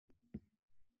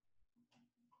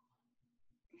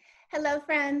Hello,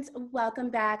 friends. Welcome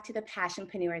back to the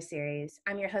Passionpreneur series.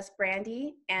 I'm your host,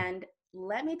 Brandy, and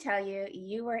let me tell you,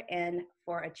 you are in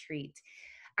for a treat.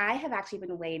 I have actually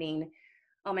been waiting,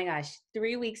 oh my gosh,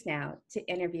 3 weeks now to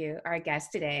interview our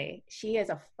guest today. She is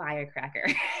a firecracker.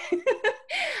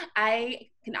 I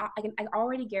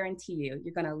already guarantee you,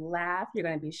 you're going to laugh, you're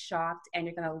going to be shocked, and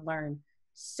you're going to learn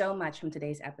so much from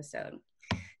today's episode.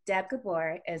 Deb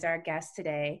Gabor is our guest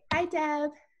today. Hi,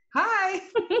 Deb. Hi.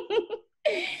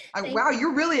 Wow,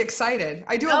 you're really excited.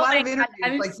 I do a lot of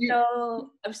interviews.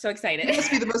 I'm so excited. You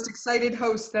must be the most excited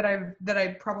host that I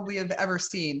probably have ever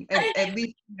seen. At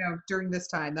least, during this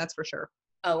time, that's for sure.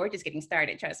 Oh, we're just getting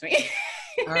started, trust me.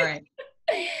 All right.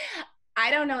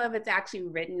 I don't know if it's actually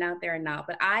written out there or not,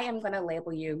 but I am going to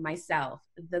label you myself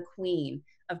the queen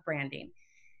of branding.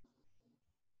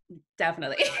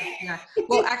 Definitely. Yeah.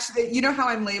 Well, actually, you know how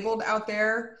I'm labeled out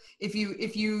there? If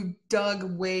you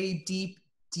dug way deep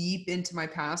into my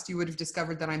past, you would have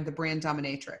discovered that I'm the brand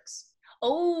dominatrix.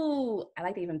 Oh, I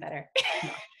like that even better.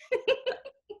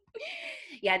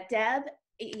 Yeah, Deb,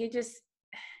 you just,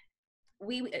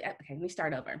 okay, let me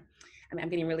start over. I'm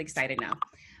getting really excited now.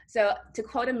 So to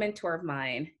quote a mentor of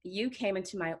mine, you came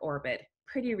into my orbit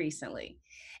pretty recently.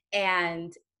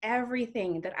 And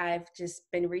everything that I've just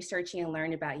been researching and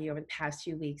learned about you over the past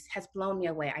few weeks has blown me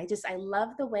away. I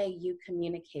love the way you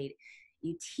communicate.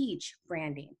 You teach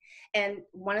branding. And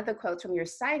one of the quotes from your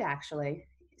site actually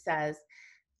says,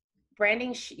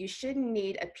 branding, you shouldn't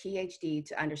need a PhD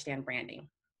to understand branding.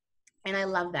 And I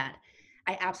love that.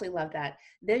 I absolutely love that.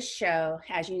 This show,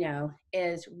 as you know,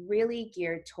 is really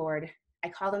geared toward, I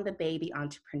call them the baby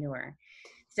entrepreneur.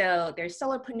 So there's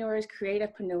solopreneurs,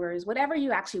 creativepreneurs, whatever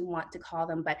you actually want to call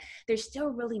them, but they're still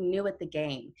really new at the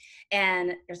game.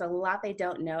 And there's a lot they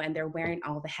don't know, and they're wearing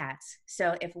all the hats.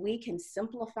 So if we can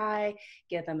simplify,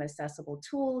 give them accessible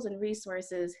tools and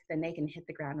resources, then they can hit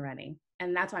the ground running.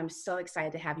 And that's why I'm so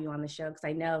excited to have you on the show, because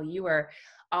I know you are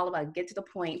all about get to the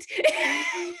point,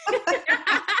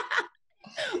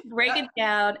 break it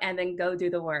down, and then go do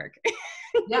the work.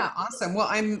 Yeah, awesome. Well,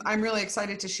 I'm really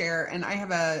excited to share, and I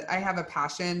have a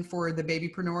passion for the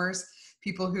babypreneurs,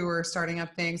 people who are starting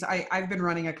up things. I've been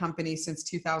running a company since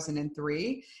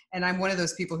 2003, and I'm one of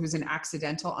those people who's an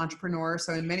accidental entrepreneur.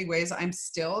 So in many ways, I'm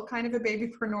still kind of a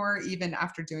babypreneur, even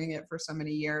after doing it for so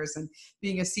many years and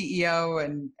being a CEO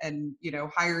and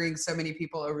hiring so many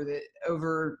people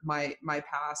over my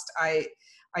past. I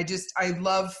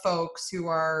love folks who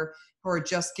are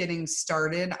just getting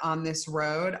started on this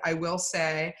road. I will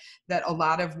say that a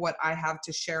lot of what I have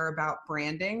to share about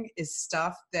branding is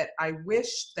stuff that I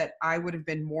wish that I would have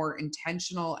been more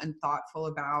intentional and thoughtful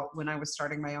about when I was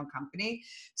starting my own company.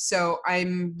 So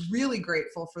I'm really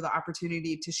grateful for the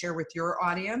opportunity to share with your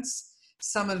audience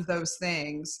some of those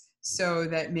things so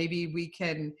that maybe we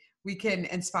can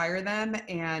inspire them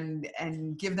and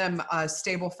give them a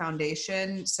stable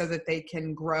foundation so that they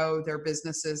can grow their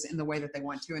businesses in the way that they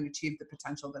want to and achieve the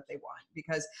potential that they want.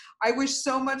 Because I wish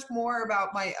so much more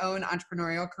about my own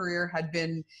entrepreneurial career had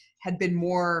been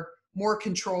more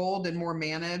controlled and more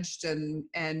managed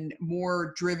and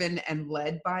more driven and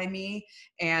led by me.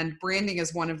 And branding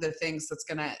is one of the things that's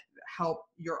going to help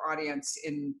your audience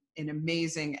in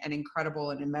amazing and incredible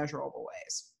and immeasurable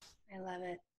ways. I love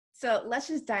it. So let's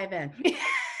just dive in.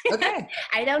 Okay.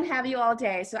 I don't have you all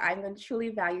day, so I'm going to truly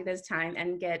value this time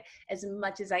and get as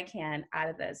much as I can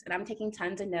out of this. And I'm taking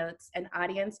tons of notes, and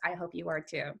audience, I hope you are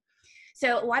too.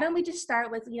 So why don't we just start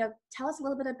with, tell us a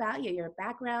little bit about you, your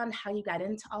background, how you got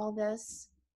into all this.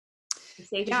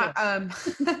 Yeah.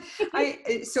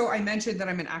 So I mentioned that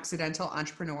I'm an accidental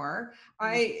entrepreneur.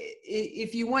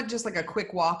 If you want just like a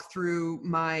quick walk through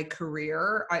my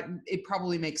career, it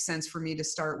probably makes sense for me to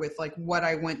start with like what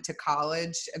I went to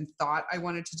college and thought I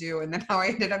wanted to do, and then how I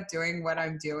ended up doing what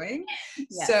I'm doing.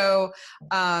 Yeah. So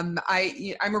I'm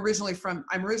originally from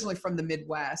the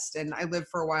Midwest, and I lived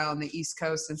for a while on the East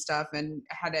Coast and stuff, and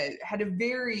had a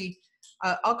very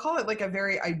I'll call it like a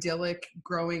very idyllic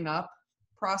growing up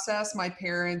process. My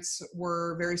parents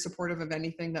were very supportive of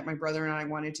anything that my brother and I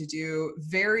wanted to do.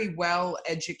 Very well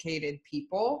educated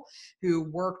people who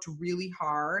worked really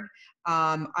hard.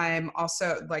 I'm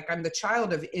also I'm the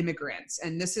child of immigrants,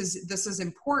 and this is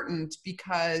important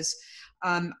because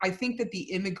I think that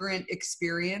the immigrant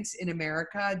experience in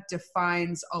America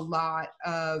defines a lot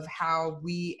of how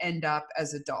we end up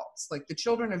as adults. Like the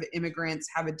children of immigrants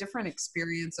have a different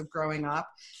experience of growing up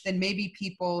than maybe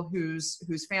people whose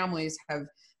families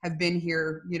have been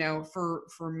here,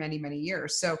 for many, many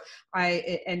years. So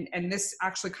and this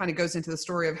actually kind of goes into the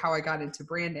story of how I got into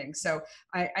branding. So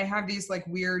I have these like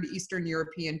weird Eastern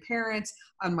European parents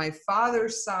on my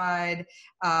father's side,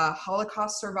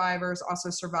 Holocaust survivors, also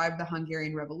survived the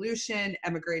Hungarian Revolution,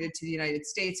 emigrated to the United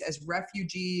States as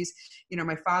refugees.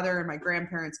 My father and my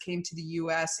grandparents came to the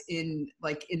US in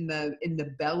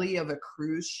the belly of a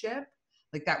cruise ship.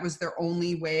 Like that was their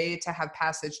only way to have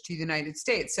passage to the United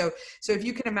States. So if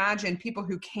you can imagine people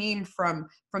who came from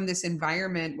this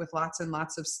environment with lots and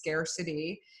lots of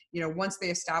scarcity, once they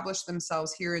established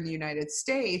themselves here in the United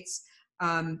States,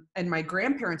 and my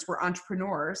grandparents were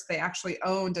entrepreneurs. They actually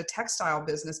owned a textile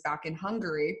business back in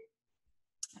Hungary.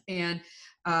 And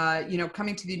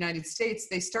coming to the United States,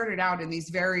 they started out in these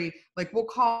very, like we'll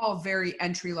call very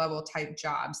entry level type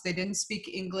jobs. They didn't speak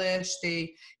English.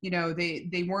 They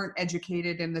weren't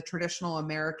educated in the traditional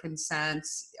American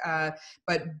sense.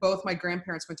 But both my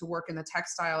grandparents went to work in the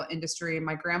textile industry.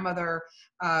 My grandmother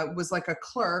was like a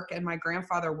clerk, and my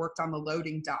grandfather worked on the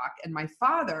loading dock. And my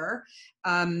father,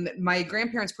 my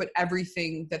grandparents put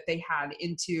everything that they had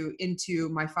into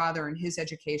my father and his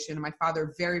education. And my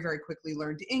father very, very quickly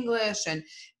learned English and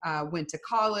went to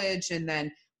college, and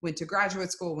then went to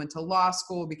graduate school, went to law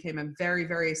school, became a very,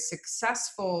 very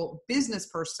successful business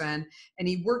person. And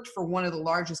he worked for one of the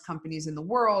largest companies in the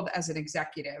world as an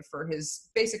executive for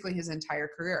basically his entire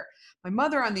career. My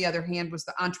mother, on the other hand, was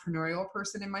the entrepreneurial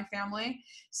person in my family.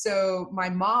 So my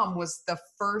mom was the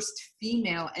first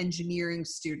female engineering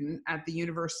student at the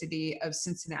University of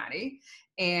Cincinnati.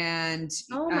 And,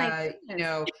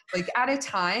 like at a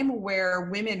time where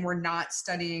women were not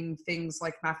studying things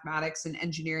like mathematics and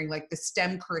engineering, like the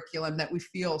STEM curriculum that we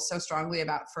feel so strongly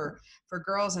about for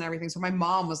girls and everything. So my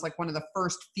mom was like one of the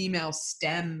first female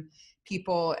STEM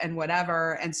people and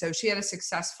whatever. And so she had a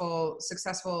successful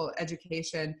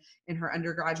education in her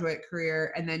undergraduate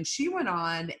career. And then she went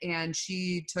on and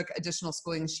she took additional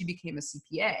schooling and she became a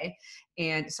CPA.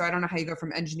 And so I don't know how you go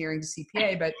from engineering to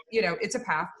CPA, but it's a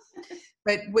path.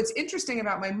 But what's interesting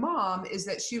about my mom is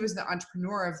that she was the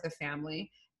entrepreneur of the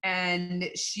family. And I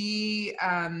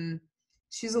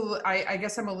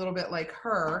guess I'm a little bit like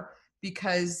her,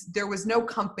 because there was no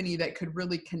company that could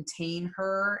really contain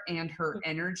her and her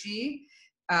energy.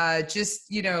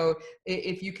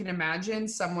 If you can imagine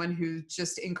someone who's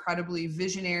just incredibly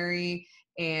visionary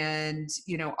and,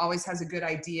 always has a good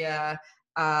idea,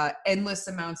 endless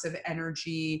amounts of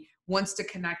energy, wants to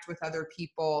connect with other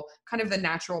people, kind of the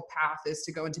natural path is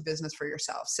to go into business for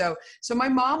yourself. So my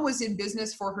mom was in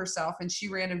business for herself, and she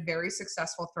ran a very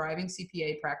successful, thriving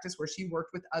CPA practice where she worked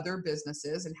with other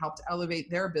businesses and helped elevate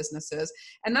their businesses.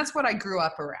 And that's what I grew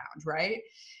up around, right?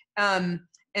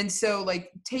 And so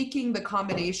like taking the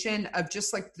combination of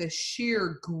just like the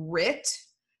sheer grit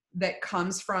that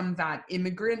comes from that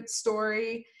immigrant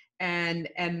story, and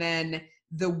then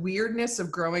the weirdness of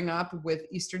growing up with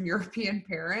Eastern European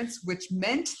parents, which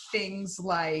meant things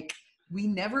like we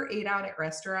never ate out at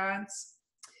restaurants.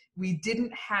 We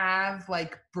didn't have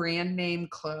like brand name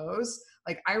clothes.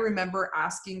 Like I remember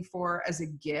asking for, as a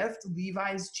gift,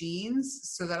 Levi's jeans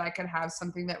so that I could have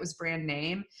something that was brand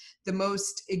name. The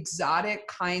most exotic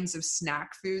kinds of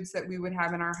snack foods that we would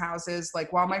have in our houses,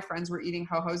 like while my friends were eating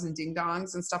ho-hos and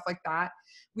ding-dongs and stuff like that,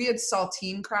 we had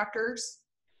saltine crackers,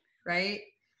 right?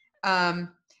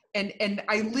 And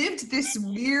I lived this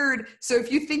weird, so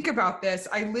if you think about this,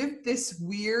 I lived this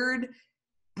weird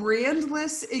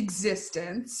brandless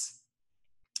existence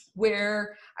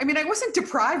where, I wasn't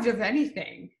deprived of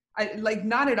anything.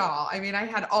 Not at all. I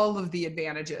had all of the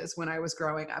advantages when I was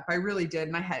growing up. I really did.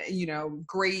 And I had,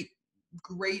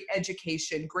 great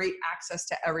education, great access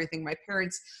to everything. My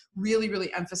parents really,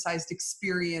 really emphasized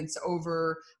experience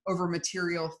over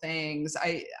material things.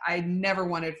 I never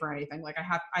wanted for anything. Like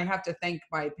I have to thank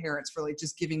my parents for like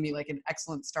just giving me like an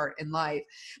excellent start in life.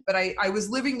 But I was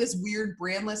living this weird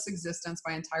brandless existence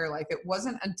my entire life. It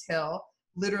wasn't until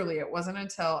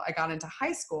I got into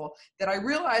high school that I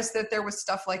realized that there was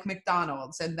stuff like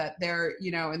McDonald's, and that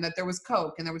and that there was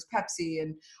Coke and there was Pepsi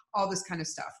and all this kind of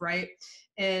stuff, right?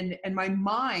 And my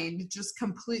mind just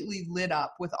completely lit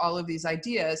up with all of these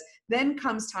ideas. Then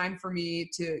comes time for me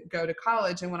to go to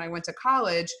college. And when I went to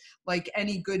college, like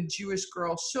any good Jewish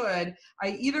girl should,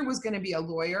 I either was going to be a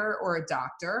lawyer or a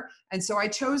doctor. And so I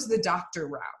chose the doctor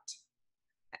route.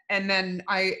 And then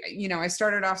I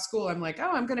started off school. I'm like,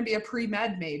 I'm going to be a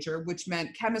pre-med major, which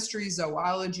meant chemistry,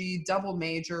 zoology, double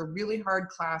major, really hard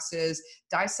classes,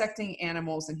 dissecting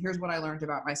animals. And here's what I learned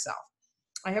about myself.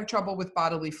 I have trouble with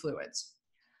bodily fluids,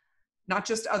 not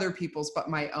just other people's, but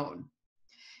my own.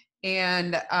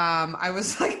 And I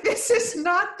was like, this is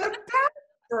not the path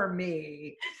for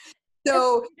me.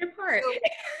 So, Your part.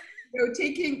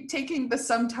 taking the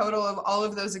sum total of all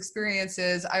of those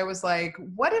experiences, I was like,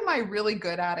 what am I really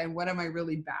good at and what am I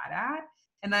really bad at?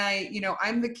 And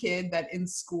I'm the kid that in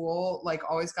school, like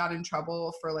always got in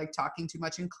trouble for like talking too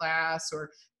much in class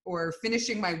or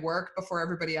finishing my work before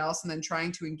everybody else and then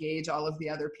trying to engage all of the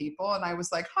other people. And I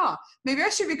was like, maybe I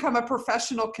should become a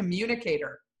professional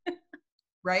communicator,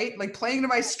 right? Like playing to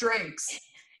my strengths.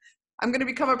 I'm going to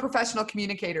become a professional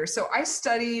communicator. So I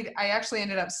actually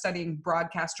ended up studying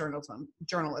broadcast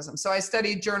journalism. So I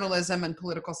studied journalism and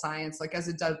political science, like as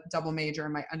a double major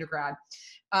in my undergrad.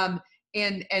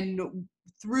 And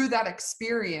through that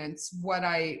experience, what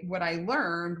I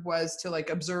learned was to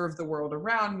like observe the world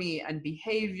around me and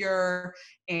behavior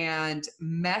and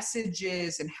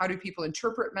messages and how do people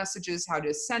interpret messages, how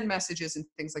to send messages and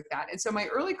things like that. And so my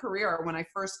early career, when I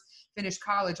first finished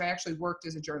college, I actually worked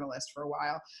as a journalist for a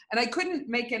while, and I couldn't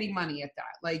make any money at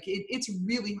that. Like it's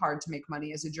really hard to make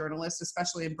money as a journalist,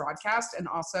 especially in broadcast. And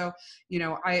also,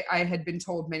 I had been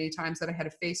told many times that I had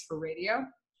a face for radio.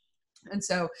 And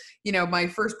so, my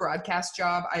first broadcast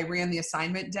job, I ran the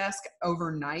assignment desk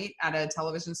overnight at a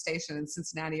television station in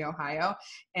Cincinnati, Ohio.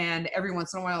 And every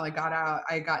once in a while I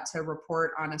got to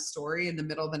report on a story in the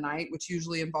middle of the night, which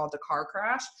usually involved a car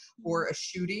crash or a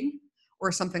shooting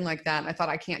or something like that. And I thought,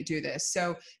 I can't do this.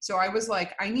 So I was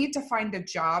like, I need to find a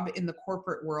job in the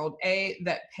corporate world, A,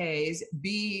 that pays,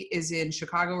 B, is in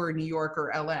Chicago or New York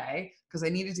or LA, because I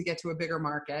needed to get to a bigger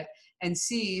market, and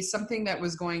C, something that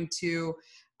was going to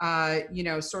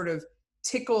sort of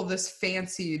tickle this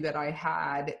fancy that I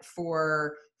had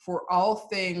for all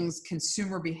things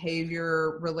consumer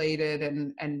behavior related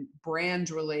and brand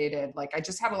related. Like I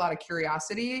just had a lot of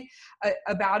curiosity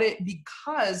about it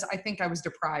because I think I was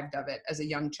deprived of it as a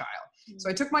young child. Mm-hmm.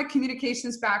 So I took my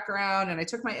communications background and I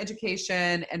took my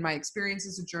education and my experience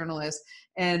as a journalist,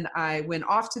 and I went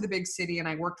off to the big city and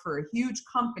I worked for a huge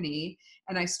company.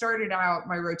 And I started out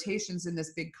my rotations in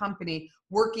this big company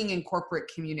working in corporate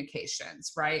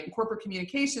communications, right? And corporate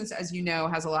communications, as you know,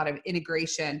 has a lot of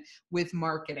integration with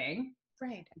marketing.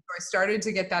 Right. So I started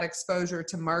to get that exposure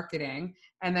to marketing.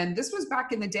 And then this was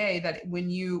back in the day that when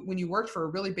you worked for a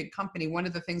really big company, one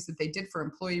of the things that they did for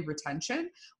employee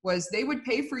retention was they would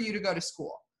pay for you to go to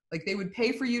school. Like they would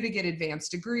pay for you to get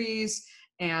advanced degrees.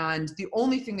 And the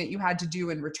only thing that you had to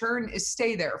do in return is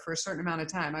stay there for a certain amount of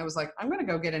time. I was like, I'm going to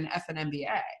go get an F and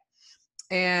MBA.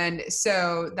 And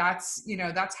so that's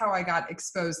how I got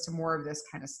exposed to more of this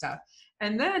kind of stuff.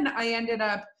 And then I ended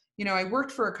up, I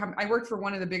worked for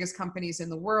one of the biggest companies in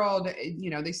the world.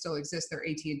 They still exist. They're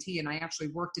AT&T. And I actually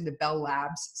worked in the Bell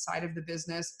Labs side of the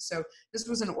business. So this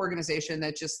was an organization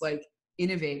that just like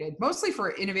innovated, mostly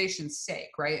for innovation's sake,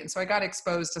 right? And so I got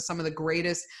exposed to some of the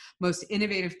greatest, most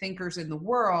innovative thinkers in the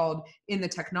world in the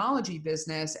technology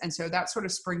business. And so that sort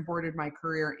of springboarded my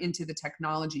career into the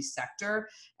technology sector.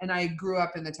 And I grew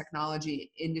up in the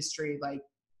technology industry, like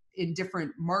in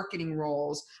different marketing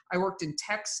roles. I worked in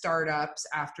tech startups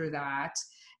after that.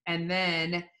 And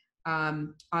then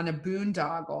on a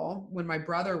boondoggle when my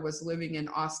brother was living in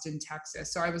Austin,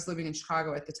 Texas. So I was living in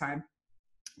Chicago at the time.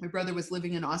 My brother was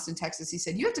living in Austin, Texas. He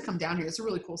said, you have to come down here. It's a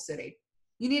really cool city.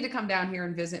 You need to come down here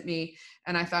and visit me.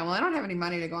 And I thought, well, I don't have any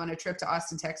money to go on a trip to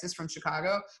Austin, Texas from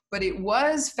Chicago. But it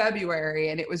was February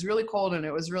and it was really cold and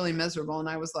it was really miserable. And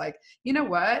I was like, you know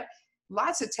what?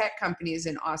 Lots of tech companies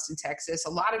in Austin, Texas.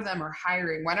 A lot of them are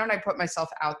hiring. Why don't I put myself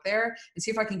out there and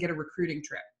see if I can get a recruiting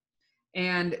trip?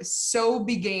 And so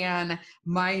began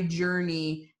my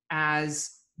journey as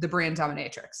the brand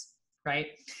dominatrix. Right.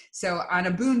 So on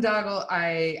a boondoggle,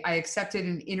 I accepted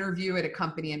an interview at a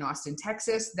company in Austin,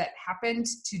 Texas that happened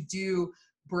to do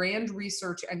brand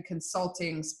research and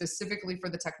consulting specifically for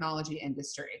the technology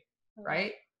industry.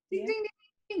 Right. Yeah. Ding, ding,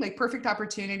 ding, like perfect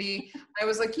opportunity. I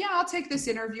was like, yeah, I'll take this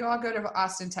interview. I'll go to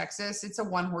Austin, Texas. It's a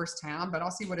one-horse town, but I'll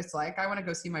see what it's like. I want to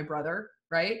go see my brother.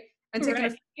 Right. And take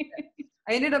it.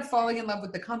 I ended up falling in love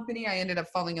with the company. I ended up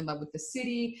falling in love with the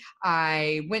city.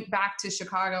 I went back to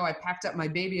Chicago. I packed up my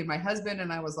baby and my husband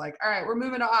and I was like, all right, we're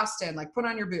moving to Austin, like put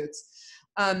on your boots.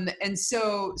 And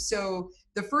so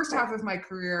the first half of my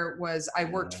career was I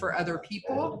worked for other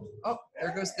people. Oh,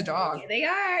 there goes the dog. Here they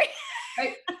are.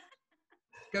 Hey,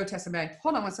 go Tessa May.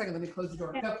 Hold on one second. Let me close the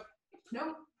door. Go.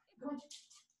 No, go on.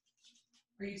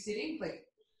 Are you sitting? Like,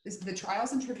 this is the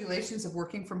trials and tribulations of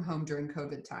working from home during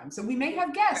COVID time. So we may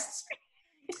have guests.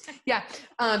 Yeah.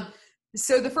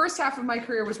 So the first half of my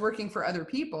career was working for other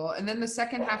people. And then the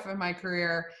second half of my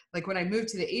career, like when I moved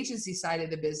to the agency side of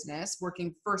the business,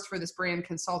 working first for this brand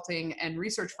consulting and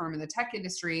research firm in the tech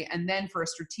industry, and then for a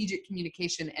strategic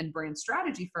communication and brand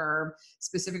strategy firm,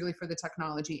 specifically for the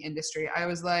technology industry, I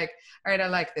was like, all right, I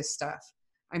like this stuff.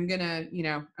 I'm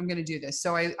gonna do this.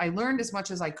 So I learned as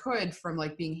much as I could from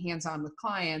like being hands-on with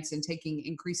clients and taking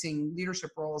increasing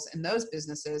leadership roles in those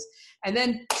businesses. And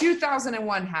then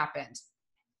 2001 happened.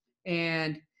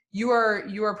 And you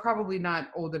are probably not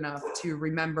old enough to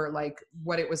remember like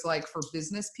what it was like for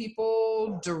business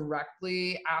people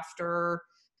directly after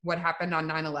what happened on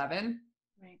 9/11.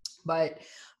 Right. But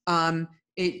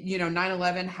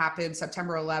 9/11 happened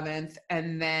September 11th,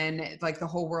 and then like the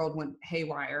whole world went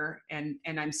haywire. And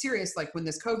I'm serious, like when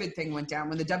this COVID thing went down,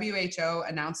 when the WHO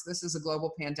announced this as a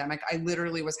global pandemic, I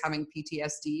literally was having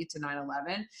PTSD to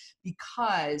 9/11,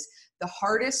 because the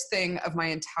hardest thing of my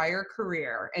entire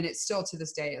career, and it still to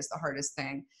this day is the hardest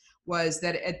thing, was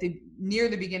that near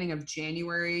the beginning of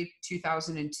January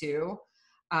 2002,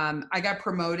 I got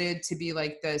promoted to be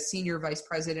like the senior vice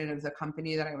president of the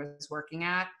company that I was working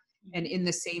at. And in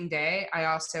the same day, I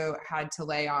also had to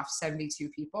lay off 72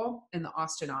 people in the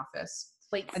Austin office.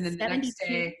 Wait, and then the 72? next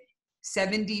day,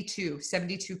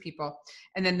 72 people.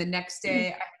 And then the next day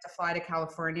I had to fly to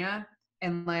California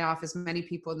and lay off as many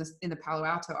people in the Palo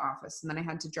Alto office. And then I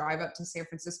had to drive up to San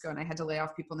Francisco and I had to lay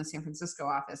off people in the San Francisco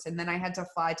office. And then I had to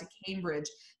fly to Cambridge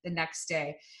the next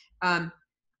day.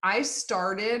 I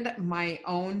started my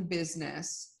own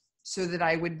business so that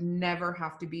I would never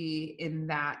have to be in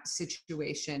that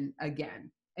situation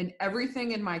again. And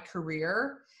everything in my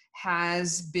career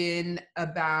has been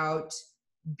about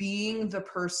being the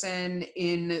person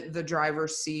in the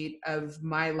driver's seat of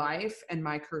my life and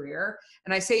my career.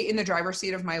 And I say in the driver's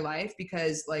seat of my life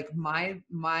because like my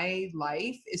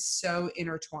life is so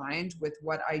intertwined with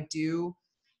what I do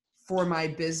for my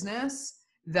business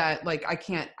that like I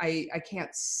can't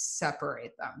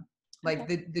separate them. Like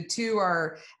the two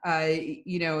are,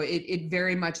 it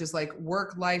very much is like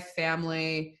work, life,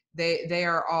 family. They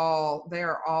are all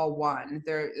one.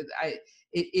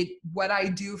 What I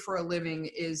do for a living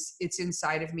it's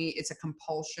inside of me. It's a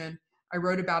compulsion. I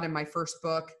wrote about in my first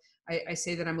book. I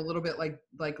say that I'm a little bit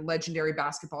like legendary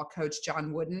basketball coach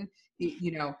John Wooden.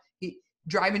 He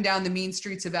driving down the mean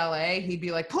streets of LA, he'd be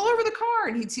like, pull over the car,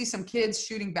 and he'd see some kids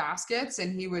shooting baskets,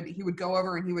 and he would go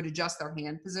over and he would adjust their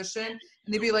hand position, and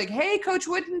they'd be like, hey, Coach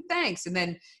Wooden, thanks. And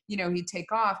then, he'd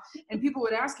take off, and people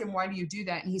would ask him, why do you do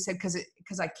that? And he said,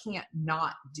 because I can't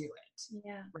not do it.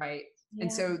 Yeah. Right. Yeah.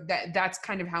 And so that's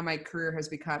kind of how my career has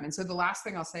become. And so the last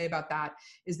thing I'll say about that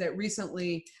is that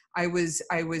recently I was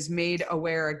made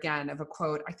aware again of a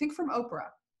quote, I think from Oprah,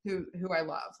 who I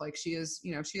love. Like she is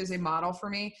a model for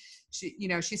me. She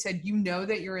said,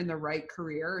 that you're in the right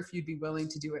career if you'd be willing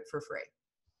to do it for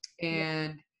free.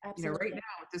 And, right now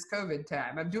with this COVID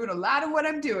time, I'm doing a lot of what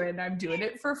I'm doing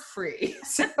it for free.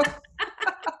 So,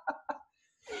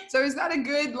 so is that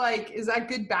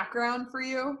good background for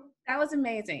you? That was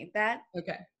amazing. That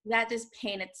just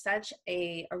painted such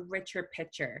a richer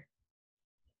picture,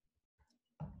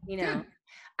 Good.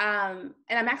 And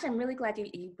I'm really glad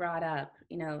you brought up,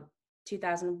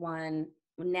 2001,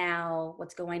 now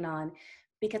what's going on,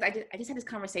 because I just had this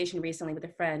conversation recently with a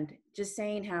friend, just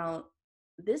saying how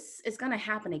this is going to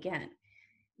happen again,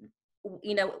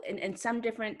 in some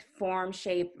different form,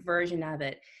 shape, version of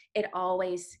it. It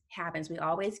always happens. We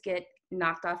always get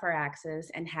knocked off our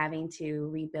axis and having to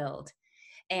rebuild,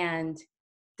 and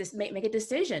just make a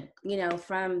decision,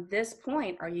 from this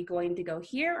point, are you going to go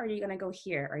here? Or are you going to go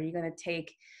here? Are you going to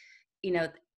take,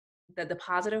 the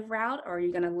positive route, or are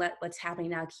you going to let what's happening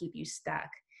now keep you stuck?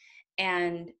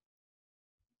 And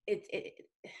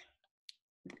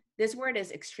this word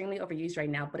is extremely overused right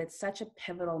now, but it's such a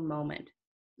pivotal moment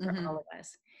for all of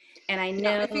us. And I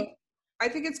know, I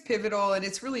think it's pivotal, and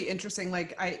it's really interesting.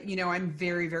 Like I'm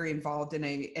very, very involved in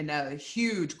a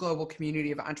huge global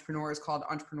community of entrepreneurs called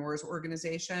Entrepreneurs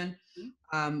Organization,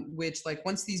 which like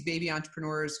once these baby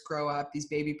entrepreneurs grow up, these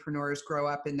babypreneurs grow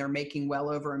up and they're making well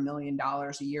over $1 million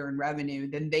a year in revenue,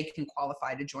 then they can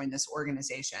qualify to join this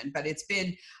organization. But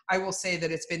I will say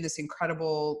that it's been this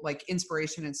incredible like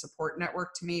inspiration and support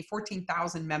network to me.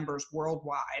 14,000 members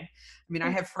worldwide. I mean, I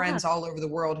have friends all over the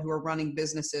world who are running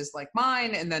businesses like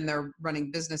mine, and then they're running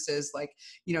businesses like,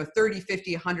 30,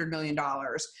 50, $100 million,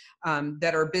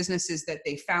 that are businesses that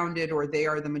they founded or they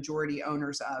are the majority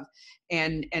owners of.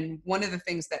 And one of the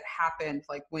things that happened,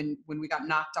 like when we got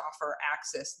knocked off our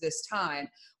axis this time,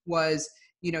 was,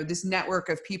 this network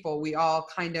of people, we all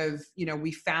kind of,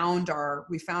 we found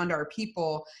our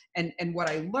people. And what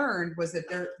I learned was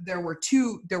that there were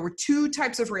two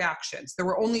types of reactions. There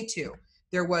were only two.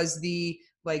 There was the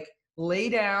like lay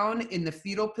down in the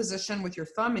fetal position with your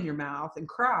thumb in your mouth and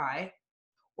cry,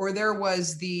 or there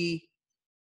was the,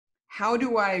 how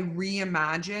do I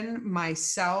reimagine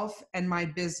myself and my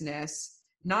business,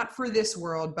 not for this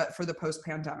world, but for the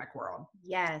post-pandemic world?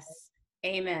 Yes.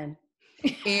 Amen.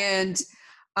 And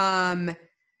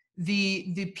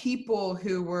the people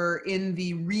who were in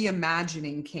the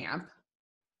reimagining camp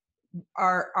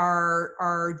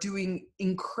are doing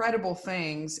incredible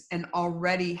things and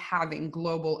already having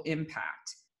global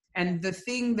impact. And the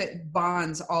thing that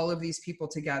bonds all of these people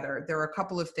together, there are a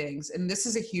couple of things, and this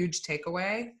is a huge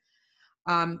takeaway.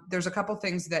 There's a couple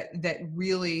things that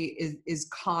really is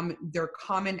common. There are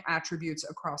common attributes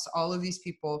across all of these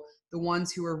people, the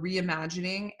ones who are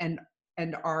reimagining and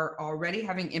are already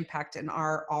having impact and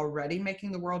are already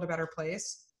making the world a better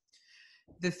place.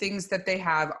 The things that they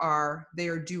have are, they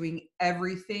are doing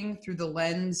everything through the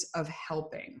lens of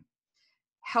helping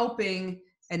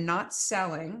and not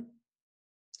selling.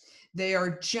 They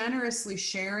are generously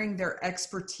sharing their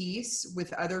expertise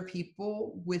with other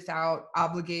people without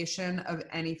obligation of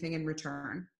anything in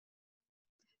return.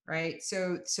 Right.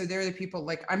 So they're the people,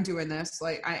 like, I'm doing this,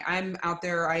 like I'm out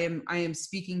there, I am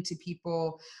speaking to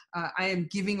people. I am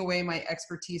giving away my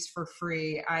expertise for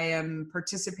free. I am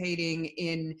participating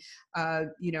in,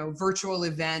 virtual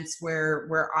events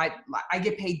where I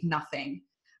get paid nothing.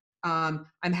 I'm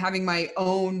having my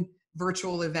own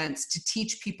virtual events to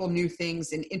teach people new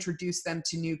things and introduce them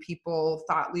to new people,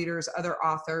 thought leaders, other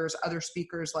authors, other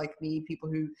speakers like me, people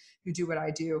who do what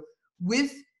I do,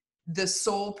 with the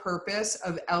sole purpose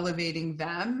of elevating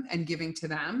them and giving to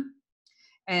them.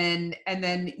 And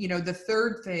then, the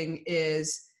third thing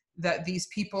is that these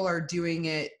people are doing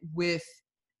it with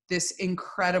this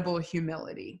incredible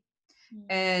humility.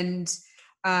 And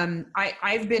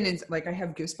I've been in, like, I have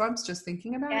goosebumps just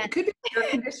thinking about it. It could be air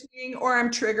conditioning or I'm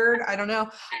triggered. I don't know.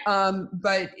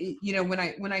 But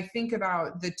when I think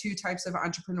about the two types of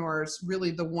entrepreneurs,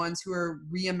 really the ones who are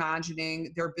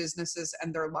reimagining their businesses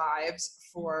and their lives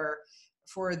for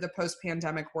the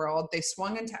post-pandemic world, they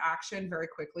swung into action very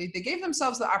quickly. They gave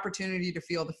themselves the opportunity to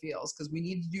feel the feels, because we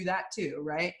need to do that too,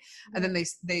 right? And then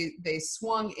they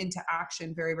swung into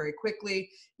action very, very quickly,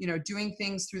 doing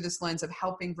things through this lens of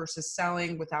helping versus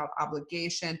selling without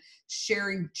obligation,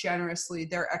 sharing generously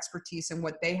their expertise and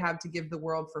what they have to give the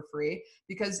world for free.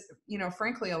 Because,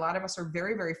 frankly, a lot of us are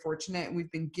very, very fortunate, and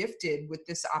we've been gifted with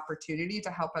this opportunity to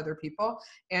help other people,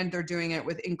 and they're doing it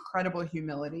with incredible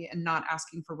humility and not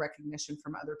asking for recognition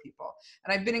from other people.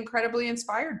 And I've been incredibly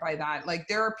inspired by that. Like,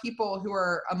 there are people who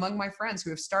are among my friends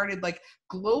who have started like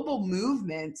global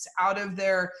movements out of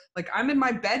their, like, I'm in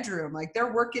my bedroom, like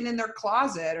they're working in their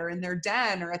closet or in their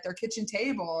den or at their kitchen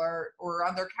table or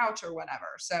on their couch or whatever.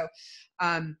 So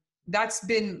that's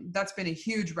been a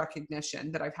huge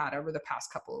recognition that I've had over the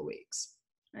past couple of weeks.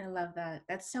 I love that.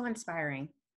 That's so inspiring.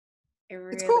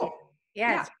 It's cool.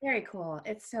 Yeah, it's very cool.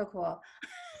 It's so cool.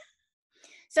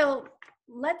 So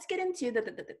let's get into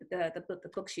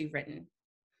the books you've written.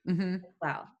 Mm-hmm.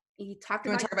 Wow. You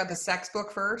want to talk about the sex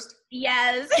book first?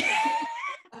 Yes.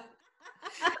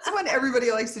 That's what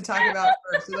everybody likes to talk about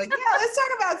first. They're like, yeah, let's talk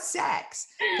about sex.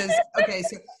 Okay,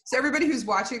 so everybody who's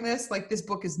watching this, like, this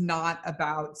book is not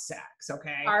about sex,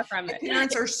 okay? Far from it. My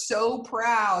parents are so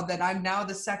proud that I'm now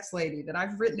the sex lady, that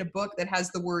I've written a book that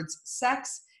has the words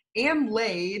sex and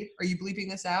laid. Are you bleeping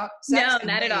this out? Sex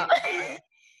no, not at all.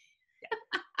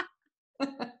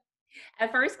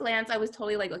 At first glance, I was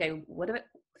totally like, okay, what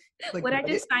did I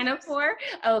just sign up for?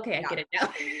 Oh, okay, I get it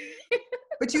now.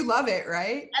 But you love it,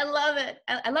 right? I love it.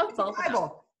 I love both.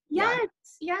 Bible. Yes,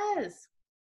 yes.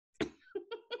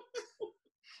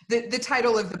 The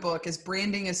title of the book is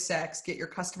Branding is Sex, Get Your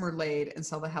Customer Laid and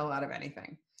Sell the Hell Out of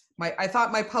Anything. I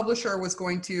thought my publisher was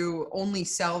going to only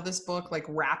sell this book like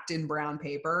wrapped in brown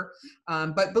paper.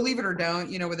 But believe it or don't,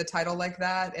 with a title like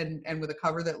that and with a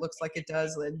cover that looks like it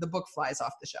does, the book flies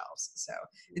off the shelves. So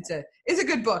it's a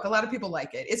good book. A lot of people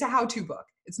like it. It's a how-to book.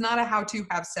 It's not a how to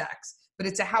have sex, but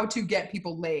it's a how to get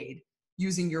people laid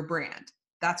using your brand.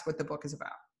 That's what the book is about.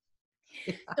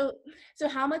 Yeah. So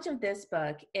how much of this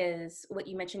book is what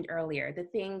you mentioned earlier, the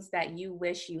things that you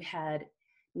wish you had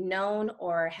known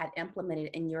or had implemented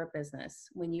in your business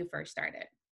when you first started?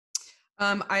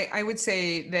 I would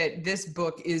say that this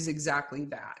book is exactly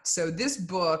that. So this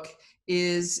book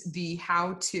is the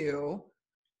how-to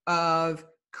of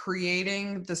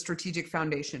creating the strategic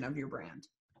foundation of your brand.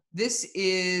 This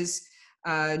is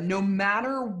no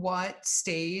matter what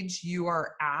stage you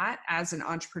are at as an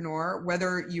entrepreneur,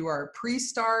 whether you are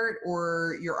pre-start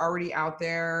or you're already out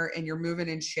there and you're moving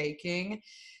and shaking,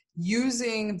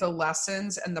 using the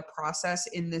lessons and the process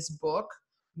in this book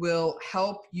will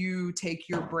help you take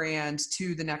your brand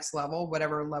to the next level,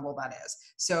 whatever level that is.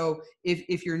 So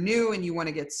if you're new and you want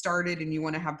to get started and you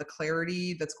want to have the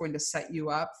clarity that's going to set you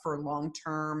up for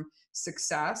long-term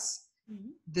success,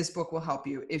 this book will help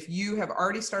you. If you have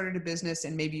already started a business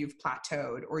and maybe you've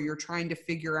plateaued, or you're trying to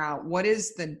figure out what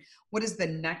is the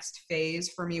next phase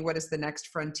for me? What is the next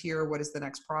frontier? What is the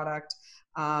next product?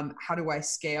 How do I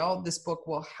scale? This book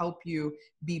will help you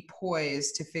be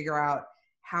poised to figure out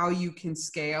how you can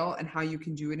scale and how you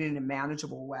can do it in a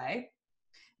manageable way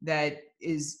that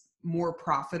is more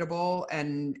profitable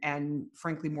and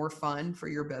frankly more fun for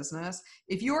your business.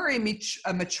 If you are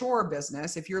a mature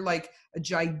business, if you're like a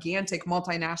gigantic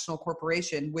multinational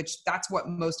corporation, which that's what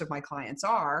most of my clients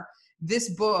are, this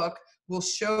book will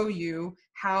show you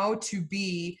how to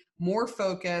be more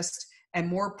focused and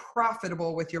more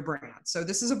profitable with your brand. So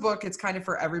this is a book, it's kind of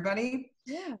for everybody.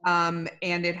 Yeah.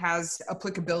 And it has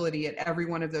applicability at every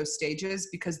one of those stages,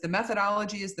 because the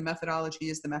methodology is the methodology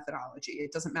is the methodology.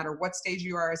 It doesn't matter what stage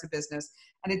you are as a business.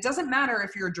 And it doesn't matter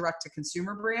if you're a direct to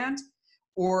consumer brand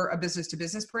or a business to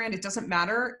business brand. It doesn't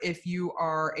matter if you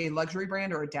are a luxury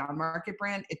brand or a down market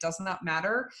brand. It does not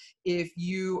matter if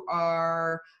you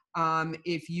are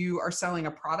selling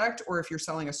a product, or if you're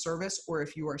selling a service, or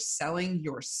if you are selling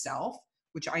yourself,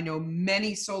 which I know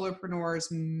many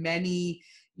solopreneurs, many,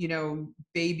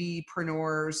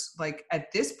 babypreneurs, like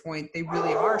at this point, they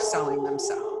really are selling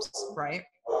themselves, right?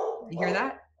 You hear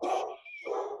that?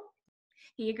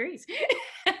 He agrees.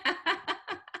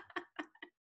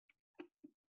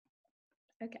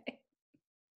 Okay.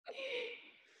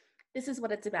 This is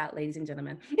what it's about, ladies and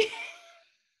gentlemen.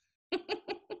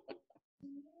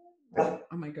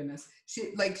 Oh my goodness.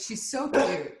 She's so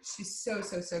cute. She's so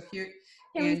cute.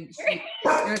 And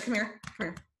come here.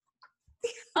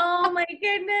 Oh my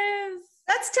goodness.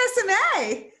 That's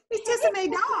Tessa-May. It's Tessa-May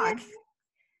dog.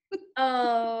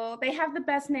 Oh, they have the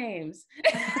best names.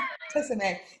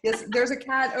 Tessa-May. Yes, there's a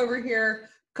cat over here,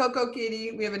 Coco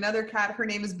Kitty. We have another cat. Her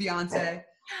name is Beyonce.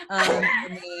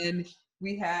 And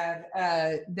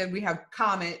then we have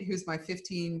Comet, who's my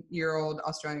 15-year-old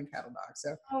Australian cattle dog.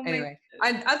 So anyway,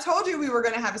 I told you we were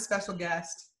going to have a special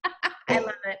guest. I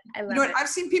love it. What? I've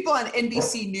seen people on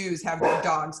NBC News have their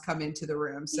dogs come into the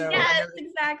room. So yes,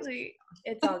 exactly.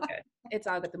 It's all good. It's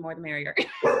all good. The more the merrier.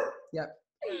 Yep.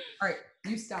 All right.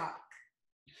 You stop.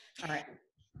 All right.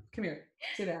 Come here.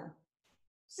 Sit down.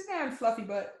 Sit down, fluffy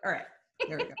butt. All right.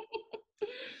 There we go.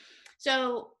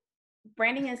 So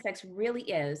Branding and Sex really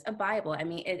is a Bible. I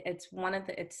mean, it's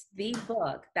the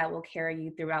book that will carry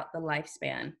you throughout the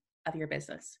lifespan of your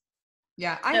business.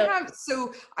 Yeah,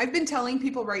 so I've been telling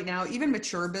people right now, even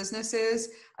mature businesses,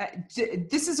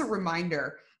 this is a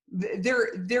reminder.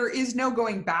 There is no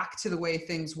going back to the way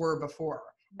things were before.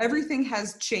 Everything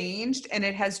has changed, and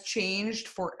it has changed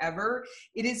forever.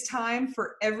 It is time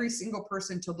for every single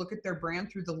person to look at their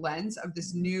brand through the lens of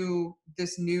this new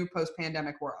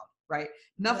post-pandemic world, right?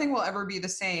 Nothing will ever be the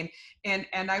same. And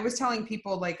I was telling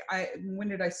people, when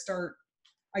did I start?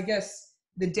 I guess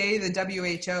the day the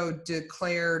WHO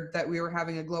declared that we were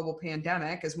having a global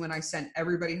pandemic is when I sent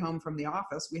everybody home from the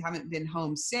office. We haven't been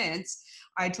home since.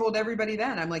 I told everybody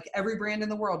then, I'm like, every brand in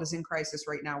the world is in crisis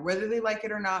right now, whether they like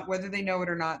it or not, whether they know it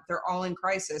or not, they're all in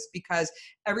crisis, because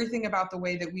everything about the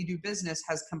way that we do business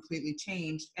has completely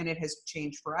changed, and it has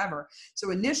changed forever.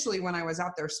 So initially, when I was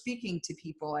out there speaking to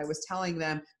people, I was telling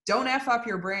them, don't F up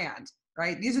your brand.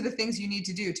 Right? These are the things you need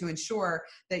to do to ensure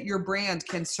that your brand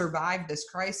can survive this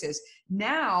crisis.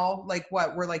 Now,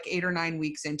 we're like 8 or 9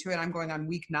 weeks into it. I'm going on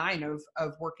week 9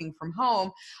 of working from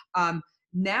home.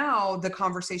 Now the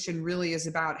conversation really is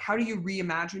about how do you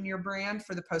reimagine your brand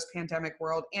for the post-pandemic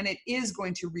world? And it is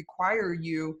going to require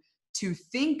you to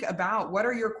think about what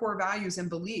are your core values and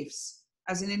beliefs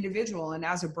as an individual and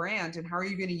as a brand, and how are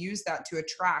you going to use that to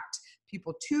attract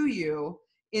people to you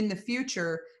in the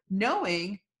future,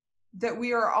 knowing that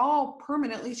we are all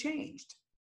permanently changed,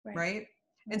 right?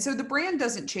 And so the brand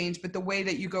doesn't change, but the way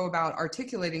that you go about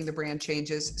articulating the brand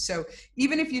changes. So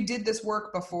even if you did this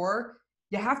work before,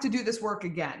 you have to do this work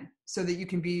again so that you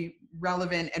can be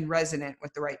relevant and resonant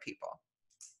with the right people.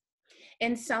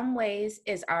 In some ways,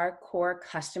 is our core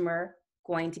customer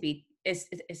going to be, is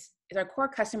our core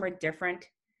customer different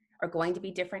or going to be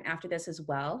different after this as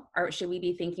well? Or should we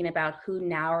be thinking about who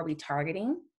now are we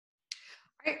targeting?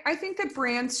 I think that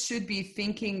brands should be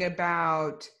thinking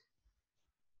about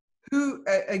who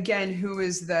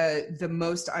is the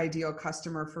most ideal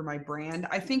customer for my brand.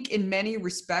 I think in many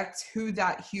respects, who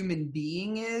that human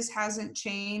being is hasn't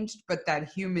changed, but that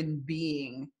human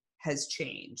being has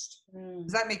changed.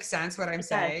 Does that make sense what I'm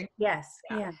saying? Yes.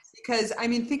 Yeah. Yes. Because I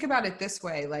mean, think about it this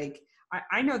way. Like,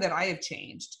 I know that I have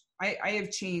changed. I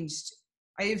have changed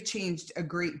a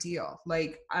great deal.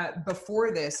 Like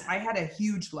before this, I had a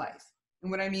huge life. And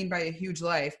what I mean by a huge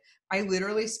life, I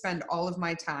literally spend all of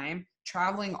my time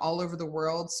traveling all over the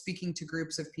world, speaking to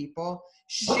groups of people,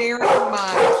 sharing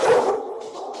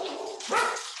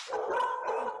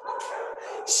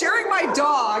my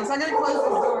dogs. I'm going to close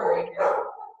this door right here.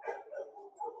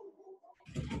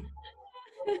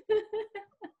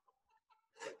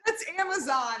 That's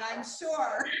Amazon, I'm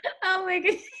sure. Oh my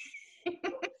God.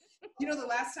 You know, the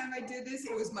last time I did this,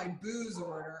 it was my booze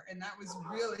order, and that was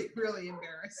really, really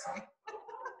embarrassing.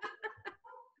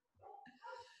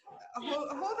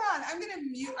 Hold on, I'm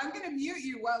gonna mute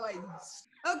you while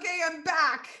okay, I'm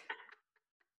back.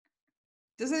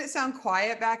 Doesn't it sound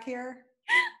quiet back here?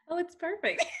 Oh, it's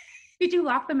perfect. Did you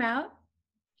lock them out?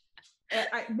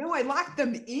 No, I locked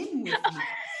them in with me.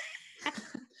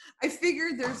 I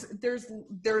figured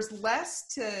there's less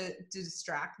to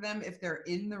distract them if they're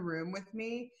in the room with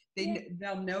me.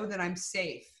 They'll know that I'm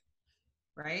safe,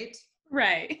 right?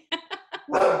 Right.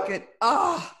 Oh, good.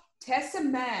 Oh, Tessa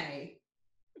May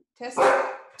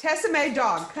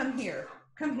dog, come here.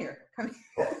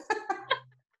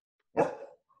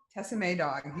 Tessa May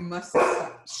dog, you must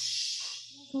stop. Shh.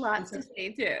 Lots to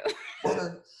say too.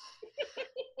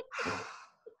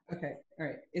 Okay, all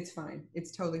right, it's fine.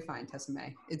 It's totally fine, Tessa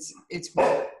May. It's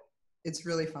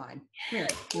really fine. Here,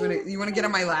 you wanna get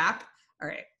on my lap? All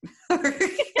right. All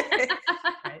right.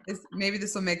 Maybe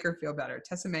this will make her feel better.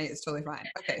 Tessa May is totally fine.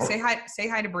 Okay, say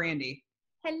hi to Brandy.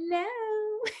 Hello.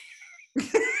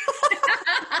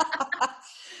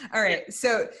 All right.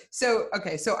 So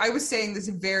I was saying this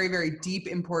very, very deep,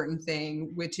 important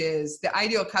thing, which is the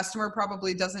ideal customer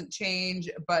probably doesn't change,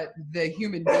 but the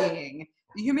human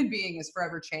being is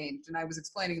forever changed. And I was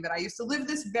explaining that I used to live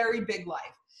this very big life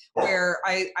where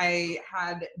I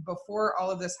had, before all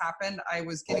of this happened, I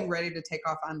was getting ready to take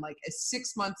off on like a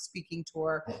 6-month speaking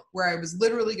tour where I was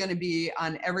literally going to be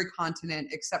on every continent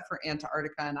except for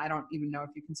Antarctica. And I don't even know if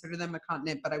you consider them a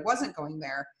continent, but I wasn't going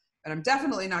there. And I'm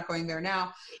definitely not going there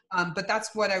now. But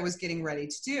that's what I was getting ready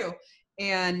to do.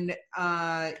 And,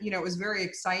 it was very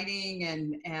exciting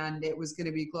and it was going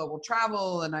to be global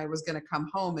travel. And I was going to come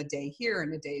home a day here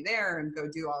and a day there and go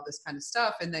do all this kind of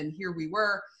stuff. And then here we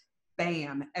were,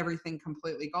 bam, everything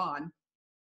completely gone.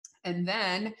 And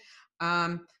then,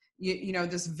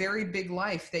 this very big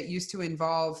life that used to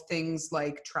involve things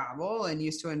like travel and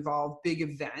used to involve big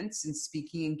events and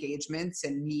speaking engagements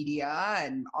and media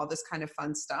and all this kind of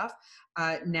fun stuff,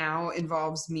 now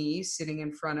involves me sitting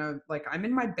in front of, I'm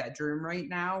in my bedroom right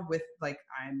now with,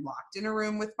 I'm locked in a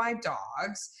room with my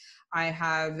dogs. I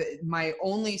have my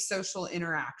only social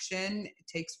interaction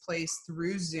takes place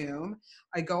through Zoom.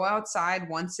 I go outside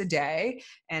once a day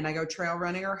and I go trail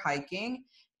running or hiking.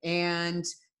 And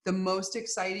the most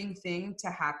exciting thing to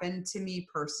happen to me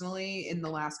personally in the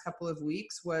last couple of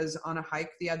weeks was on a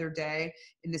hike the other day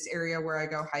in this area where I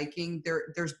go hiking.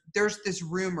 There's this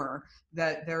rumor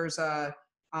that there's an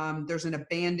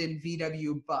abandoned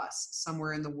VW bus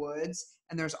somewhere in the woods.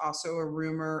 And there's also a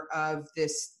rumor of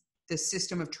this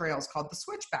system of trails called the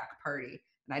Switchback Party.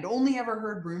 And I'd only ever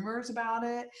heard rumors about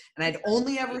it. And I'd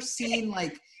only ever seen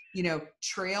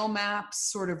trail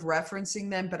maps sort of referencing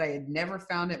them, but I had never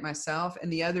found it myself. And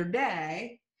the other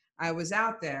day I was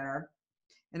out there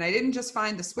and I didn't just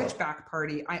find the Switchback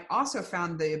Party. I also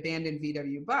found the abandoned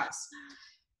VW bus.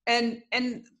 And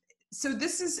so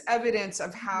this is evidence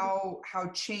of how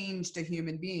changed a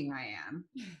human being I am.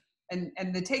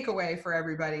 And the takeaway for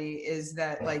everybody is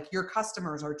that your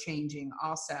customers are changing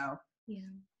also. Yeah.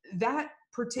 That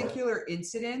particular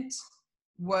incident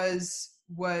was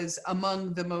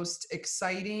among the most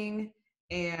exciting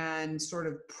and sort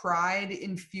of pride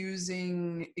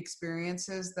infusing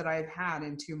experiences that I've had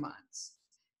in 2 months.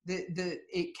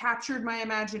 It captured my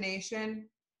imagination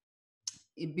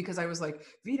because I was like,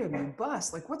 VW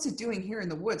bus, what's it doing here in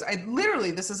the woods?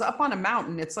 This is up on a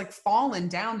mountain. It's fallen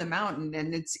down the mountain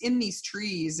and it's in these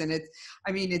trees. And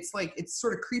it's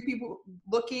sort of creepy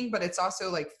looking, but it's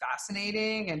also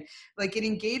fascinating. And it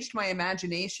engaged my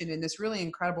imagination in this really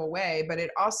incredible way, but it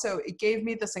gave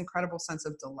me this incredible sense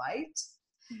of delight.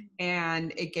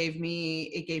 And it gave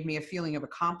me a feeling of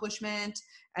accomplishment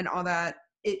and all that.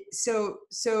 So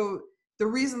the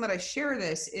reason that I share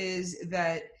this is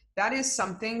that is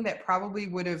something that probably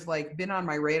would have been on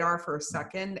my radar for a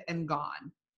second and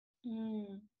gone.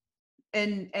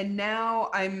 And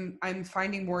now I'm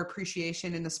finding more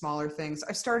appreciation in the smaller things.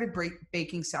 I started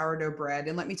baking sourdough bread,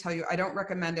 and let me tell you, I don't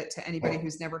recommend it to anybody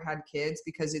who's never had kids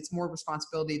because it's more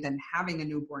responsibility than having a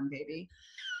newborn baby.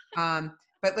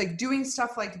 But doing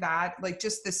stuff like that,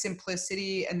 just the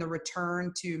simplicity and the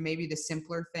return to maybe the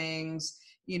simpler things,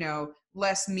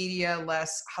 less media,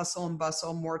 less hustle and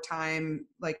bustle, more time,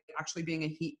 actually being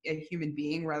a human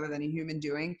being rather than a human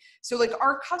doing. So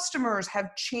our customers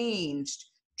have changed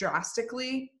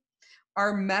drastically,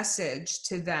 our message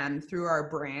to them through our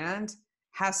brand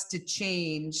has to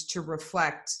change to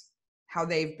reflect how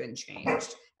they've been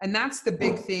changed. And that's the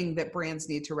big thing that brands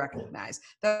need to recognize.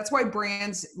 That's why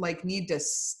brands like need to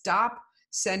stop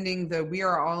sending the "we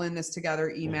are all in this together"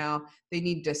 email. They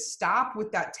need to stop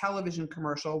with that television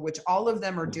commercial, which all of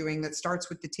them are doing, that starts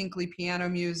with the tinkly piano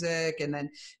music and then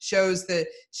shows the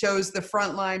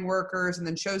frontline workers and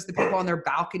then shows the people on their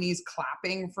balconies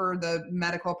clapping for the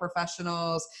medical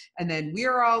professionals. And then "we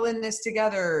are all in this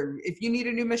together. If you need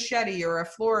a new machete or a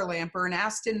floor lamp or an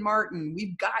Aston Martin,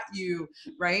 we've got you,"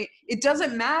 right? It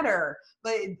doesn't matter.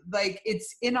 Like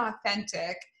it's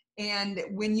inauthentic. And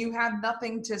when you have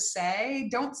nothing to say,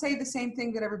 don't say the same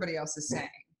thing that everybody else is saying,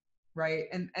 right?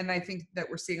 And I think that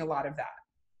we're seeing a lot of that.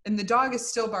 And the dog is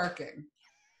still barking.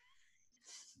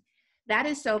 That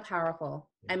is so powerful.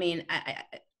 I mean, I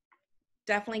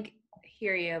definitely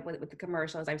hear you with the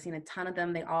commercials. I've seen a ton of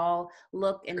them. They all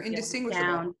look and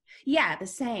indistinguishable. Yeah, the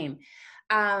same.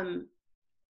 I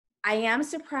am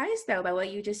surprised though by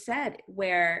what you just said,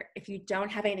 where if you don't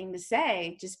have anything to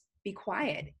say, just be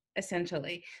quiet,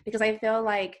 essentially. Because I feel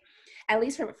like, at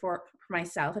least for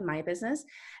myself and my business,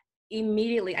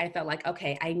 immediately I felt like,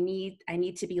 okay, I need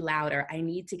to be louder. I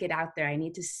need to get out there. I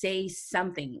need to say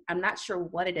something. I'm not sure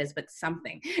what it is, but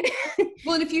something.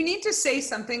 Well, and if you need to say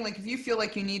something, like if you feel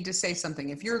like you need to say something,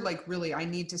 if you're like, really, I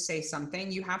need to say something,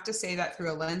 you have to say that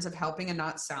through a lens of helping and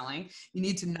not selling. You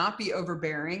need to not be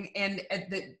overbearing. And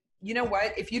you know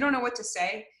what? If you don't know what to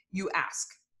say, you ask,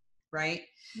 right?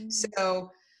 Mm-hmm.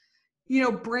 So, you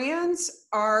know, brands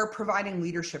are providing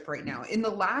leadership right now. In the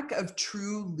lack of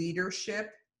true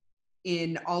leadership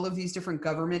in all of these different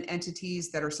government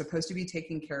entities that are supposed to be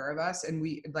taking care of us. And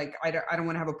we like, I don't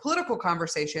want to have a political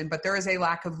conversation, but there is a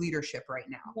lack of leadership right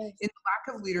now. Yes. In the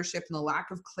lack of leadership and the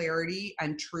lack of clarity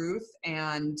and truth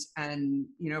and,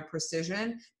 you know,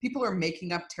 precision, people are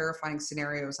making up terrifying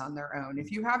scenarios on their own.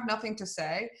 If you have nothing to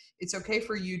say, it's okay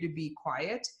for you to be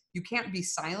quiet. You can't be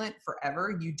silent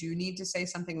forever. You do need to say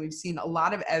something. We've seen a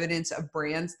lot of evidence of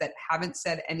brands that haven't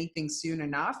said anything soon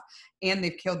enough, and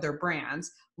they've killed their brands.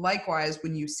 Likewise,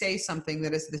 when you say something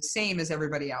that is the same as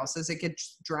everybody else's, it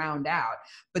gets drowned out.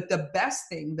 But the best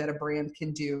thing that a brand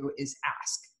can do is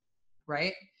ask,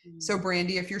 right? Mm-hmm. So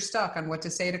Brandy, if you're stuck on what to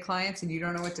say to clients and you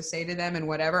don't know what to say to them and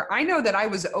whatever, I know that I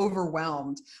was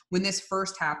overwhelmed when this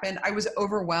first happened. I was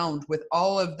overwhelmed with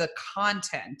all of the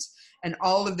content and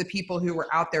all of the people who were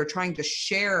out there trying to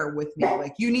share with me,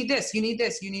 like, you need this, you need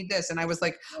this, you need this. And I was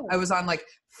like, I was on like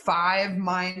 5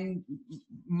 mind,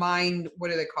 what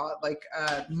do they call it? Like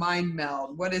mind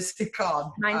meld. What is it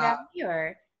called? Mind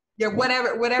or yeah,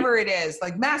 whatever it is,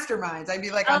 like masterminds. I'd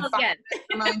be like on 5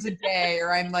 masterminds a day,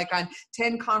 or I'm like on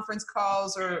 10 conference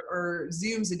calls or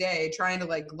Zooms a day, trying to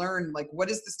like learn, like, what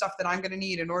is the stuff that I'm going to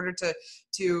need in order to,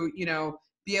 you know,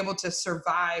 be able to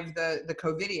survive the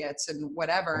COVIDiots and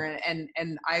whatever. And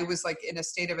I was like in a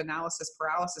state of analysis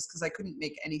paralysis because I couldn't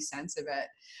make any sense of it.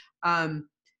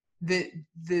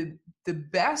 The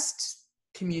best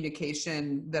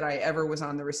communication that I ever was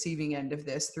on the receiving end of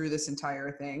this through this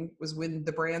entire thing was when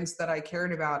the brands that I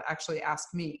cared about actually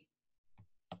asked me,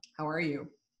 how are you?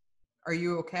 Are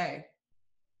you okay?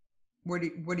 What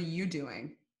are you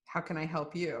doing? How can I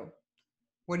help you?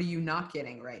 What are you not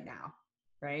getting right now?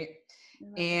 Right.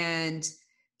 And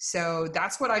so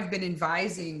that's what I've been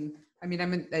advising. I mean,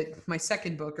 I'm in my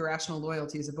second book, Irrational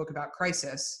Loyalty, is a book about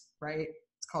crisis, right?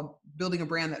 It's called Building a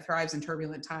Brand That Thrives in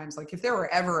Turbulent Times. Like, if there were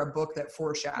ever a book that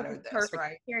foreshadowed this, perfect.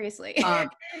 Right? Seriously.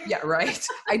 Yeah, right.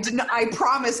 I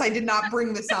promise I did not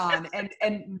bring this on.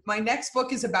 And my next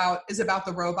book is about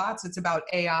the robots. It's about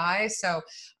AI. So,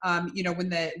 you know, when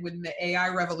the AI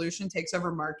revolution takes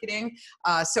over marketing.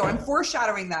 So I'm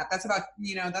foreshadowing that. That's about,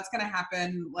 you know, that's going to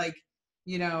happen. Like,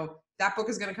 you know, that book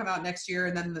is going to come out next year.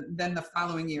 And then the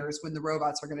following year is when the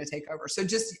robots are going to take over. So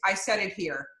just, I said it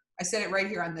here. I said it right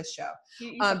here on this show.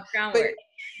 But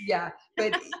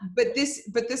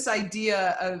this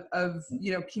idea of,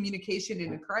 you know, communication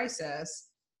in a crisis,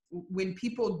 when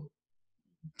people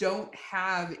don't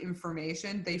have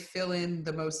information, they fill in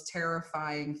the most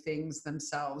terrifying things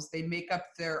themselves. They make up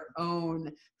their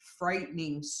own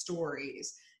frightening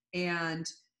stories. And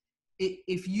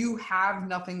if you have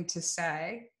nothing to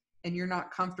say and you're not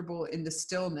comfortable in the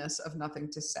stillness of nothing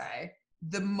to say,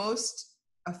 the most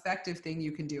effective thing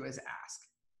you can do is ask,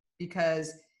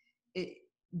 because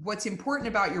what's important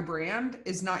about your brand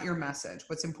is not your message.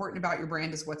 What's important about your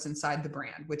brand is what's inside the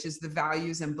brand, which is the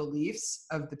values and beliefs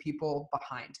of the people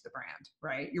behind the brand,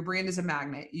 right? Your brand is a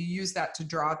magnet. You use that to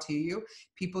draw to you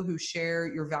people who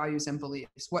share your values and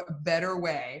beliefs. What better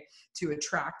way to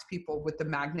attract people with the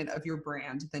magnet of your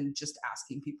brand than just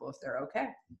asking people if they're okay,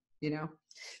 you know?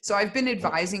 So I've been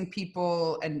advising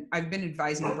people and I've been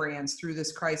advising brands through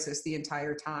this crisis the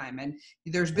entire time. And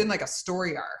there's been like a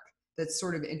story arc that's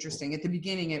sort of interesting. At the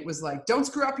beginning, it was like, don't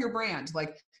screw up your brand.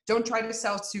 Like, don't try to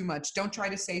sell too much. Don't try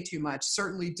to say too much.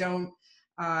 Certainly don't,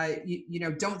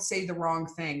 don't say the wrong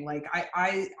thing. Like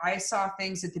I saw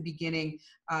things at the beginning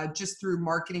just through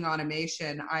marketing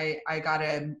automation. I got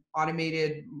an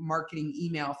automated marketing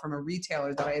email from a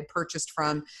retailer that I had purchased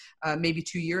from maybe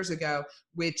 2 years ago,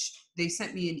 which they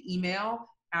sent me an email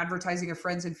advertising a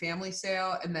friends and family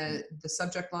sale, and the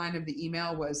subject line of the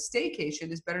email was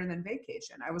staycation is better than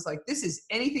vacation. I was like, this is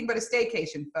anything but a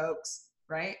staycation, folks,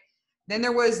 right? Then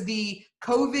there was the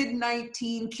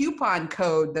COVID-19 coupon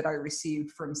code that I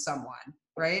received from someone,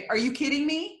 right? Are you kidding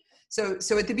me? So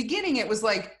at the beginning, it was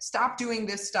like, stop doing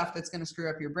this stuff that's going to screw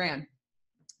up your brand.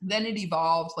 Then it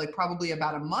evolved, like probably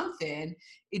about a month in,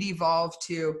 it evolved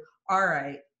to, all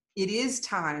right, it is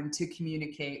time to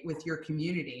communicate with your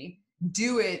community.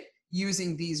 Do it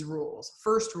using these rules.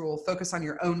 First rule, focus on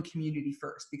your own community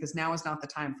first, because now is not the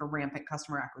time for rampant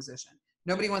customer acquisition.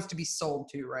 Nobody wants to be sold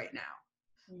to right now.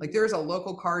 Like there's a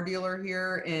local car dealer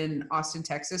here in Austin,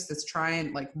 Texas that's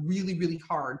trying like really, really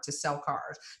hard to sell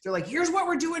cars. They're like, here's what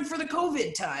we're doing for the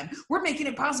COVID time. We're making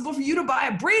it possible for you to buy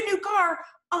a brand new car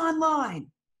online.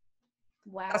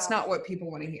 Wow. That's not what people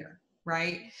want to hear.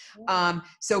 Right?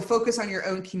 So focus on your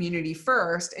own community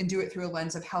first and do it through a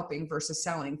lens of helping versus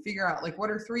selling. Figure out like,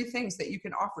 what are 3 things that you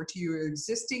can offer to your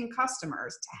existing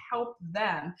customers to help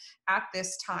them at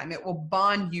this time? It will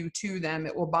bond you to them.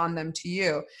 It will bond them to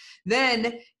you.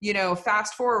 Then,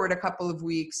 fast forward a couple of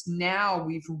weeks. Now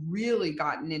we've really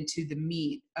gotten into the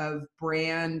meat of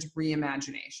brand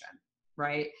reimagination.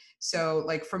 Right? So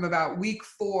like from about week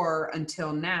 4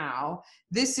 until now,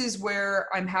 this is where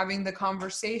I'm having the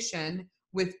conversation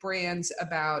with brands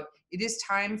about it is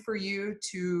time for you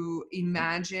to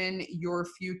imagine your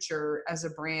future as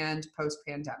a brand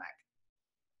post-pandemic.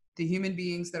 The human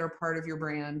beings that are part of your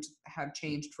brand have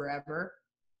changed forever.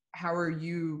 How are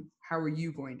you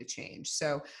going to change?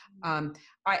 So and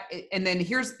then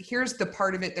here's the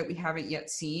part of it that we haven't yet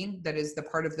seen, that is the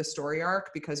part of the story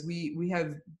arc, because we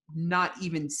have not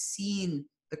even seen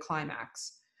the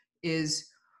climax, is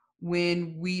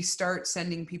when we start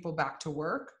sending people back to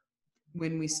work,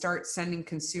 when we start sending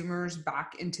consumers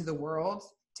back into the world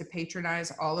to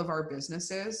patronize all of our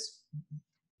businesses,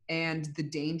 and the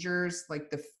dangers, like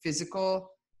the physical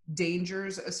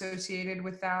dangers associated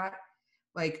with that.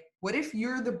 Like, what if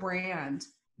you're the brand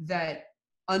that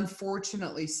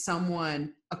unfortunately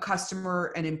someone, a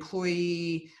customer, an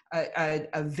employee,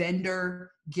 a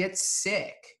vendor gets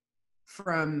sick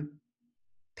from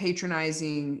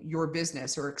patronizing your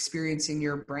business or experiencing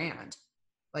your brand?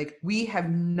 Like, we have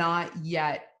not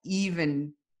yet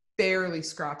even barely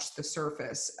scratched the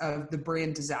surface of the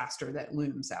brand disaster that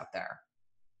looms out there.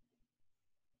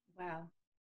 Wow.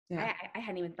 Yeah. I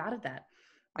hadn't even thought of that.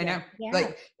 I know. Yeah.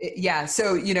 Like, yeah.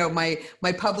 So,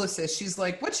 my publicist, she's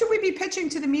like, what should we be pitching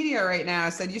to the media right now? I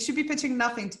said, you should be pitching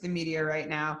nothing to the media right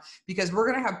now, because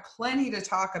we're going to have plenty to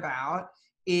talk about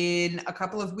in a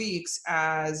couple of weeks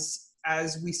as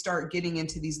we start getting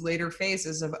into these later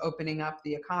phases of opening up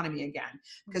the economy again.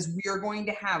 Because we are going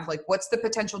to have, like, what's the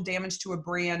potential damage to a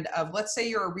brand of, let's say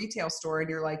you're a retail store and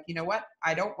you're like, you know what,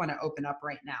 I don't want to open up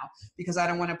right now because I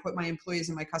don't want to put my employees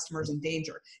and my customers in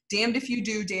danger. Damned if you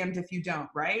do, damned if you don't,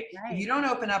 right? If you don't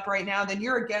open up right now, then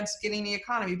you're against getting the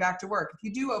economy back to work. If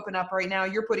you do open up right now,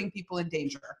 you're putting people in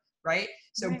danger. Right?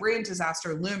 So brand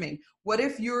disaster looming. What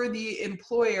if you're the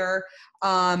employer?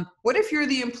 What if you're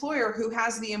the employer who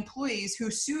has the employees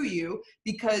who sue you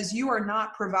because you are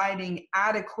not providing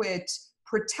adequate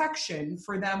protection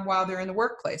for them while they're in the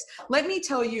workplace? Let me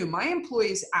tell you, my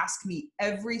employees ask me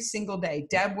every single day,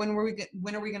 Deb, when are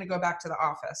we going to go back to the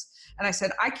office? And I said,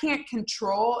 I can't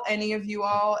control any of you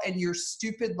all and your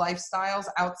stupid lifestyles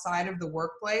outside of the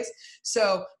workplace.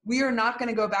 So we are not going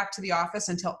to go back to the office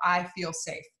until I feel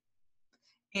safe.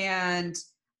 And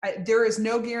there is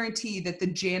no guarantee that the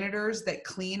janitors that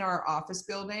clean our office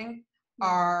building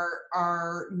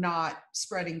are not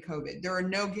spreading COVID. There are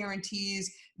no guarantees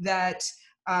that,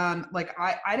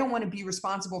 I don't want to be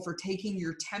responsible for taking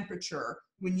your temperature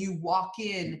when you walk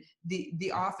in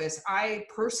the office. I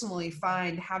personally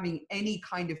find having any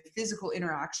kind of physical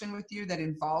interaction with you that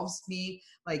involves me,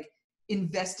 like,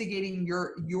 investigating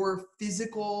your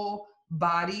physical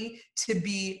body to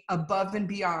be above and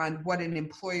beyond what an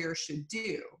employer should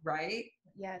do, right?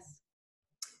 Yes.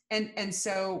 And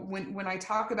so when I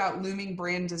talk about looming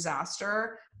brand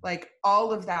disaster, like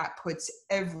all of that puts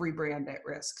every brand at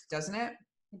risk, doesn't it?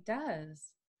 It does.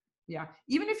 Yeah.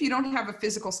 Even if you don't have a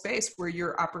physical space where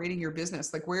you're operating your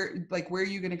business, where are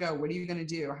you going to go? What are you going to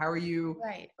do? How are you,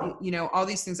 right. All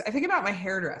these things. I think about my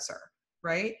hairdresser,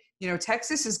 right?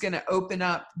 Texas is going to open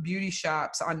up beauty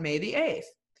shops on May the 8th.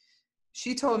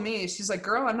 She told me, she's like,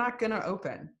 girl, I'm not going to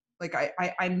open. Like,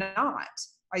 I'm not.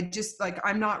 I just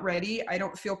I'm not ready. I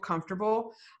don't feel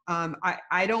comfortable.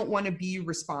 I don't want to be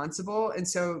responsible. And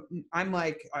so I'm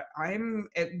like, I'm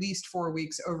at least 4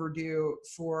 weeks overdue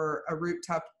for a root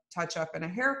touch up and a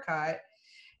haircut.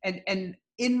 And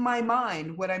in my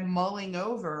mind, what I'm mulling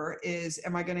over is,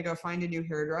 am I going to go find a new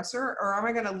hairdresser, or am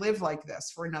I going to live like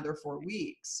this for another 4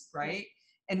 weeks? Right.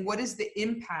 And what is the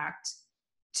impact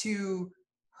to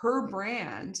her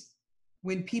brand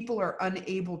when people are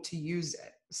unable to use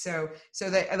it? So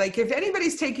that, if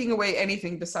anybody's taking away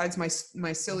anything besides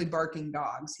my silly barking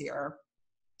dogs here,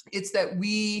 it's that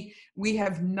we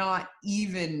have not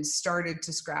even started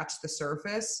to scratch the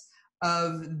surface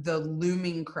of the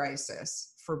looming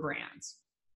crisis for brands.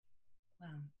 Wow.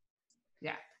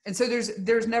 Yeah. And so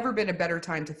there's never been a better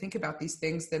time to think about these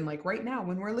things than right now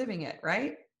when we're living it,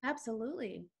 right?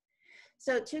 Absolutely.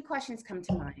 So 2 questions come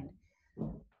to mind.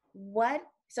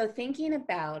 So thinking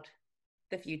about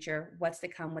the future, what's to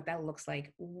come, what that looks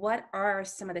like, what are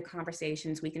some of the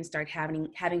conversations we can start having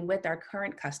with our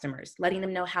current customers, letting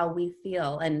them know how we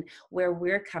feel and where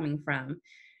we're coming from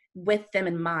with them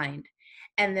in mind?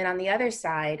 And then on the other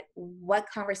side, what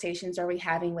conversations are we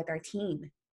having with our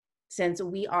team, since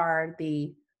we are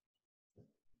the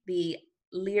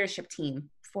leadership team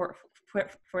for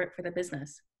the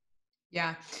business?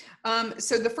 Yeah.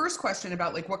 So the first question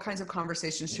about what kinds of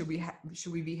conversations should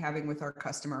we be having with our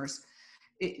customers?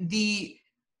 The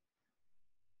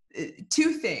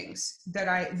 2 things that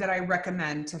I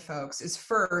recommend to folks is,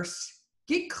 first,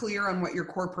 get clear on what your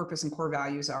core purpose and core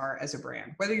values are as a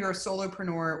brand. Whether you're a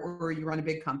solopreneur or you run a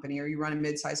big company or you run a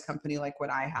mid-sized company like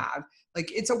what I have,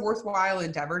 it's a worthwhile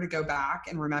endeavor to go back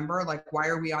and remember, why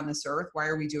are we on this earth? Why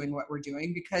are we doing what we're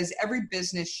doing? Because every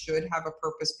business should have a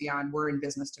purpose beyond we're in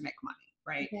business to make money.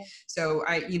 Right. Okay. So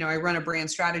I run a brand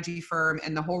strategy firm,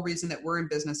 and the whole reason that we're in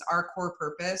business, our core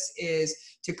purpose is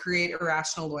to create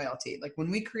irrational loyalty. When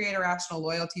we create irrational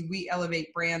loyalty, we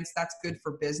elevate brands. That's good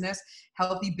for business.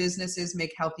 Healthy businesses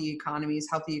make healthy economies.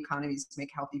 Healthy economies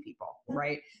make healthy people.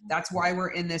 Right. That's why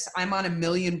we're in this. I'm on a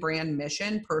million brand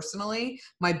mission personally.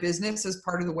 My business is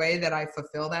part of the way that I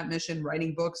fulfill that mission.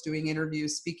 Writing books, doing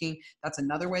interviews, speaking. That's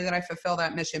another way that I fulfill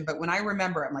that mission. But when I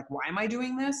remember, I'm like, why am I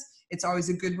doing this? It's always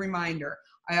a good reminder.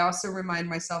 I also remind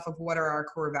myself of what are our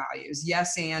core values.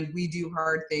 Yes, and we do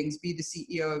hard things. Be the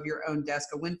CEO of your own desk.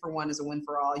 A win for one is a win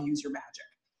for all. Use your magic,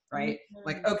 right?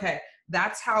 Mm-hmm. Okay,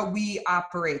 that's how we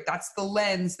operate. That's the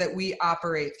lens that we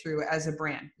operate through as a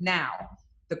brand. Now,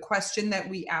 the question that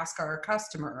we ask our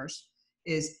customers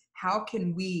is, how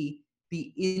can we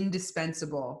be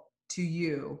indispensable to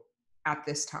you at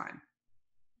this time,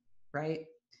 right?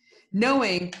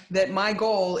 Knowing that my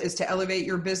goal is to elevate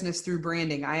your business through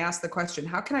branding, I ask the question,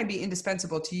 how can I be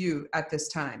indispensable to you at this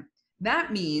time?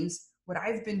 That means what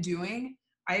I've been doing,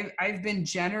 I've been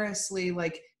generously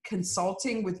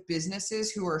consulting with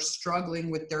businesses who are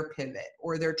struggling with their pivot,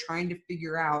 or they're trying to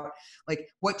figure out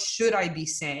what should I be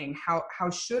saying? How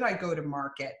should I go to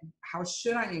market? How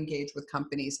should I engage with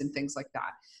companies and things like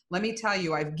that? Let me tell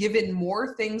you, I've given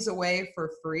more things away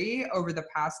for free over the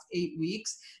past 8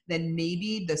 weeks than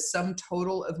maybe the sum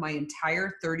total of my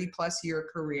entire 30+ year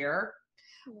career.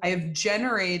 I have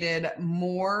generated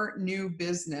more new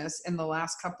business in the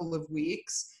last couple of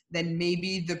weeks than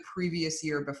maybe the previous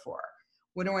year before.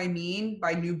 What do I mean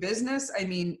by new business? I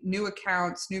mean new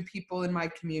accounts, new people in my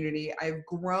community. I've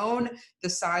grown the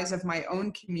size of my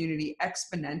own community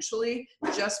exponentially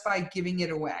just by giving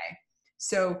it away.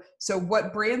 So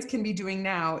what brands can be doing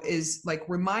now is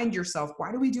remind yourself,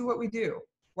 why do we do what we do?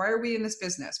 Why are we in this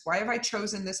business? Why have I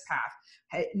chosen this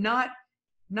path?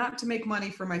 Not to make money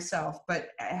for myself, but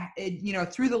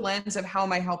through the lens of how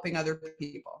am I helping other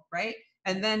people, right?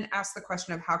 And then ask the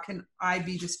question of how can I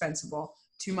be dispensable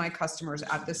to my customers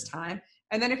at this time?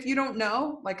 And then if you don't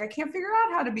know, I can't figure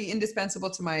out how to be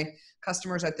indispensable to my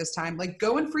customers at this time,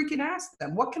 go and freaking ask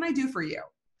them, what can I do for you?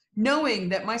 Knowing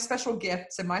that my special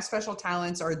gifts and my special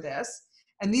talents are this,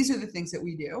 and these are the things that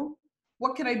we do.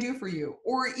 What can I do for you?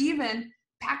 Or even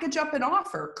package up an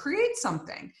offer, create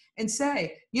something and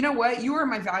say, you know what, you are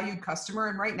my valued customer.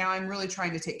 And right now I'm really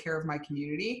trying to take care of my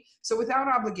community. So without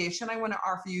obligation, I want to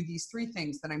offer you these 3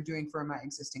 things that I'm doing for my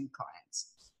existing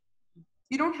clients.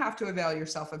 You don't have to avail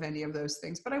yourself of any of those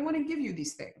things, but I want to give you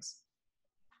these things.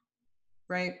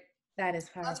 Right? That is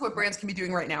powerful. That's what brands can be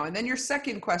doing right now. And then your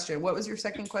second question, what was your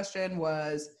second question?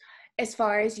 Was as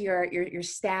far as your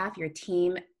staff, your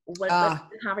team, what's the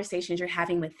conversations you're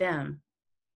having with them?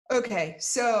 Okay,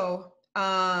 so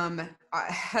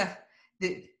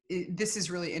this is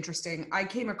really interesting. I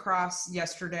came across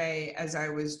yesterday as I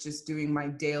was just doing my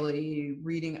daily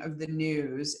reading of the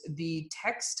news, the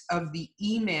text of the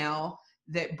email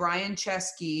that Brian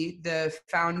Chesky, the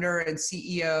founder and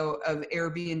CEO of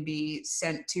Airbnb,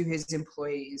 sent to his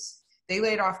employees. They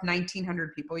laid off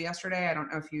 1,900 people yesterday. I don't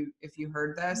know if you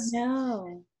heard this.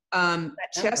 No.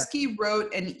 Chesky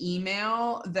wrote an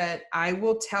email that I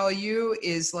will tell you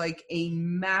is like a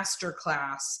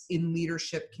masterclass in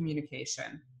leadership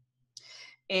communication.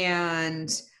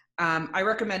 And I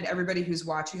recommend everybody who's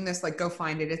watching this, like, go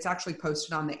find it. It's actually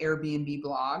posted on the Airbnb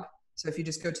blog. So if you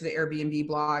just go to the Airbnb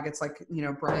blog, it's like, you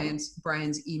know,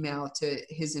 Brian's email to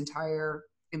his entire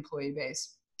employee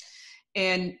base.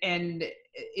 And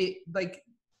it, like,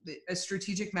 a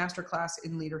strategic masterclass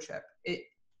in leadership.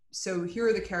 So here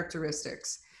are the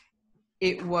characteristics.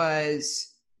 It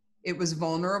was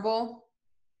vulnerable.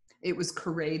 It was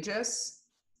courageous.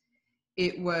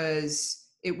 It was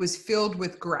filled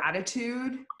with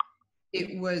gratitude.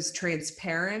 It was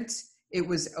transparent. It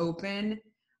was open.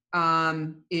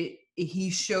 He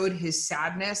showed his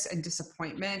sadness and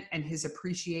disappointment and his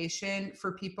appreciation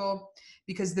for people,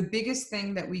 because the biggest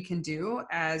thing that we can do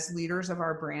as leaders of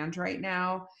our brand right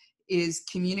now is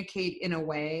communicate in a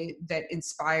way that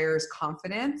inspires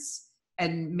confidence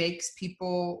and makes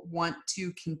people want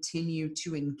to continue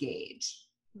to engage.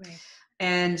 Right.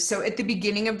 And so at the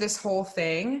beginning of this whole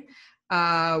thing,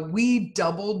 we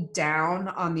doubled down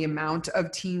on the amount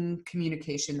of team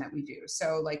communication that we do.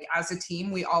 So like as a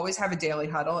team, we always have a daily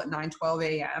huddle at 9:12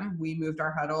 a.m. We moved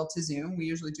our huddle to Zoom. We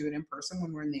usually do it in person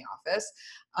when we're in the office.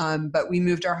 But we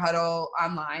moved our huddle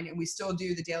online, and we still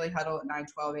do the daily huddle at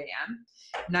 9:12 a.m.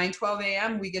 9:12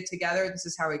 a.m. we get together. This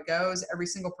is how it goes. Every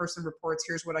single person reports,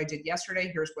 here's what I did yesterday.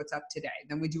 Here's what's up today.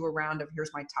 Then we do a round of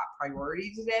here's my top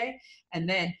priority today. And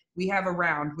then we have a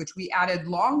round, which we added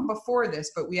long before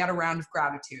this, but we had a round of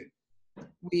gratitude.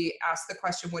 We ask the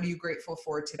question, what are you grateful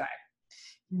for today?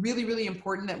 Really, really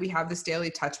important that we have this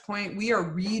daily touch point. We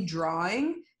are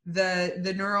redrawing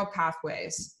the neural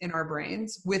pathways in our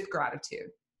brains with gratitude.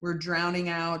 We're drowning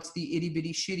out the itty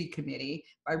bitty shitty committee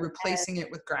by replacing it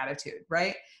with gratitude,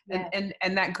 right? Yes.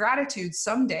 And that gratitude,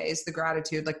 some days the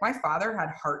gratitude, like my father had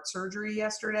heart surgery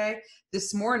yesterday.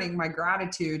 This morning, my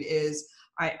gratitude is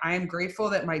I am grateful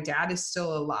that my dad is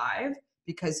still alive,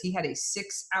 because he had a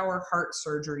 6-hour heart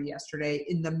surgery yesterday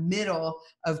in the middle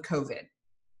of COVID,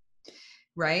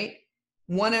 right?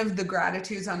 One of the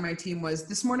gratitudes on my team was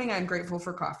this morning, I'm grateful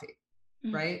for coffee,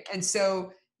 right? And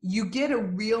so you get a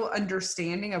real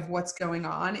understanding of what's going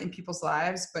on in people's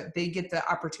lives, but they get the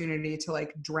opportunity to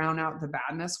like drown out the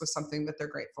badness with something that they're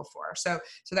grateful for. So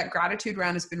that gratitude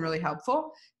round has been really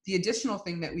helpful. The additional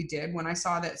thing that we did when I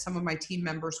saw that some of my team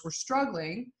members were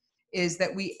struggling is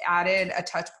that we added a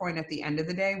touch point at the end of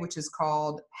the day, which is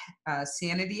called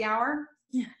sanity hour.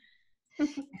 Yeah.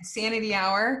 Sanity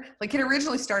hour, like it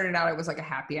originally started out, it was like a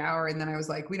happy hour, and then I was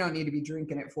like, we don't need to be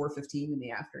drinking at 4:15 in the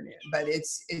afternoon, but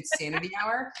it's sanity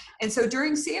hour. And so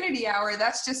during sanity hour,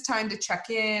 that's just time to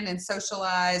check in and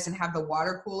socialize and have the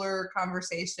water cooler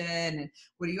conversation. And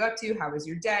what are you up to? How was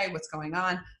your day? What's going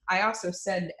on? I also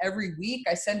send every week,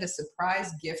 I send a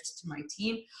surprise gift to my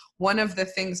team. One of the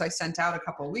things I sent out a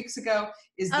couple of weeks ago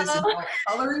is this adult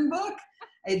coloring book.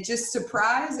 It just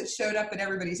surprised. It showed up at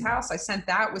everybody's house. I sent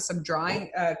that with some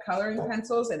drawing, coloring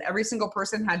pencils, and every single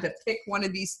person had to pick one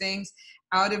of these things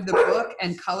out of the book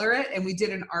and color it. And we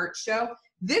did an art show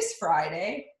this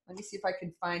Friday. Let me see if I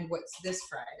can find what's this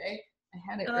Friday. I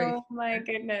had it right. Oh my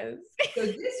goodness. So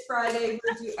this Friday,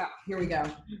 here we go.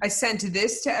 I sent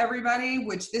this to everybody,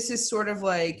 which this is sort of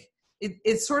like,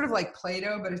 it's sort of like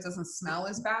Play-Doh, but it doesn't smell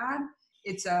as bad.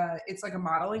 It's like a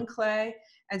modeling clay.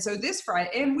 And so this Friday,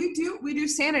 and we do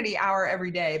sanity hour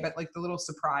every day, but like the little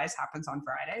surprise happens on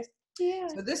Fridays. Yeah.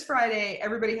 So this Friday,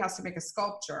 everybody has to make a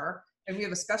sculpture, and we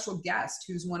have a special guest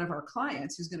who's one of our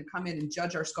clients who's going to come in and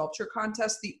judge our sculpture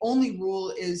contest. The only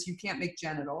rule is you can't make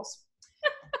genitals.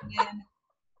 And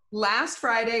Last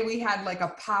Friday, we had like a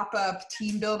pop-up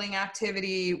team building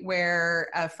activity where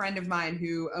a friend of mine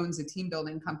who owns a team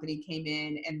building company came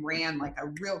in and ran like a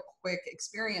real quick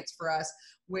experience for us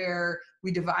where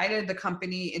we divided the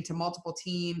company into multiple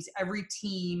teams. Every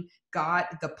team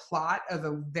got the plot of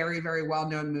a very, very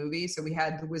well-known movie. So we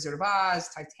had The Wizard of Oz,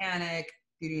 Titanic,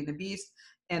 Beauty and the Beast,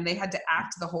 and they had to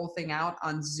act the whole thing out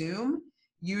on Zoom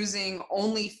using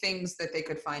only things that they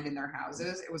could find in their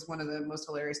houses. It was one of the most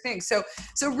hilarious things. So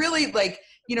really, like,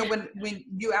 you know, when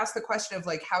you ask the question of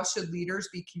like, how should leaders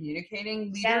be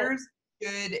communicating? Leaders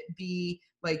should be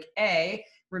like,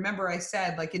 remember I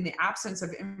said, like, in the absence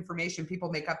of information,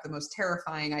 people make up the most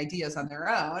terrifying ideas on their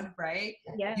own, right?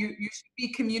 Yeah. You should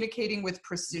be communicating with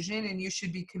precision, and you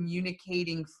should be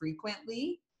communicating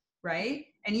frequently, right?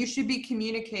 And you should be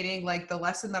communicating, like the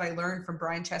lesson that I learned from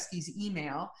Brian Chesky's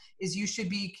email is you should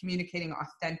be communicating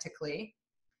authentically.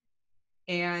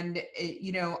 And,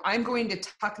 you know, I'm going to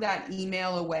tuck that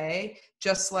email away,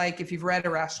 just like if you've read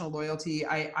Irrational Loyalty,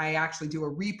 I actually do a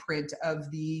reprint of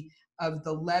the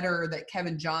letter that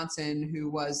Kevin Johnson, who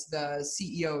was the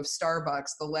CEO of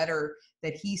Starbucks, the letter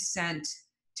that he sent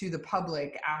to the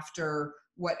public after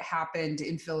what happened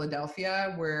in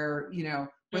Philadelphia, where, you know,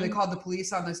 where they called the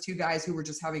police on those two guys who were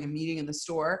just having a meeting in the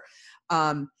store.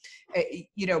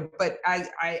 You know, but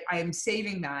I'm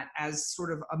saving that as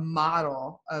sort of a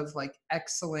model of like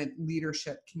excellent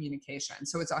leadership communication.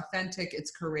 So it's authentic,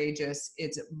 it's courageous,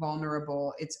 it's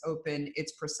vulnerable, it's open,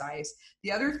 it's precise.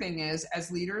 The other thing is, as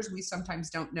leaders, we sometimes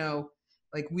don't know,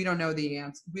 like we don't know the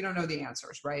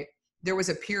answers, right? There was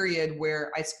a period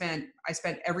where I spent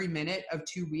every minute of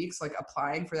 2 weeks like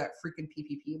applying for that freaking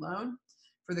PPP loan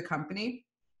for the company.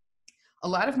 A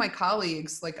lot of my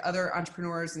colleagues, like other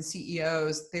entrepreneurs and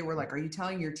CEOs, they were like, are you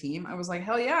telling your team? I was like,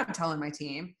 hell yeah, I'm telling my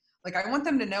team. Like, I want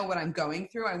them to know what I'm going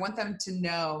through. I want them to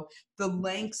know the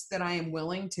lengths that I am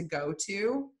willing to go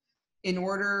to in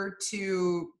order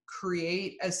to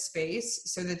create a space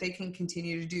so that they can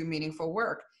continue to do meaningful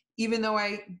work. Even though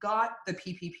I got the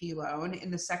PPP loan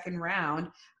in the second round,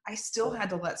 I still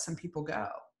had to let some people go.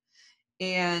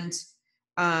 And,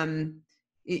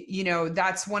 you know,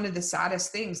 that's one of the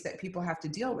saddest things that people have to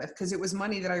deal with, because it was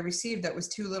money that I received that was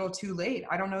too little too late.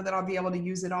 I don't know that I'll be able to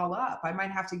use it all up. I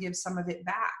might have to give some of it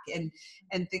back and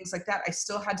things like that. I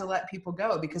still had to let people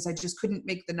go because I just couldn't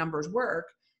make the numbers work.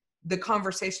 The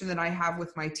conversation that I have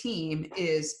with my team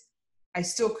is I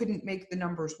still couldn't make the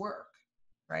numbers work,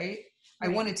 right? I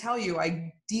want to tell you,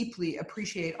 I deeply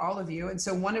appreciate all of you. And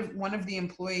so one of the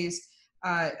employees,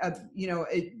 you know,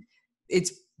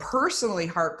 it's personally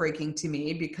heartbreaking to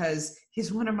me because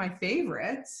he's one of my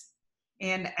favorites,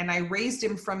 and I raised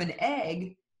him from an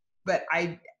egg, but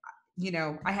I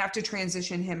have to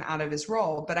transition him out of his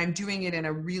role, but I'm doing it in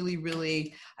a really,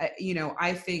 really, you know,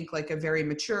 I think like a very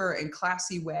mature and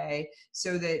classy way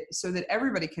so that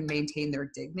everybody can maintain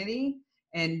their dignity.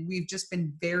 And we've just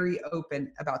been very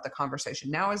open about the conversation.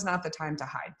 Now is not the time to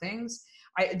hide things.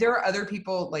 There are other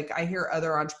people, like I hear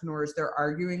other entrepreneurs, they're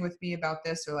arguing with me about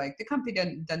this. They're like, the company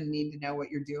doesn't need to know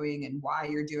what you're doing and why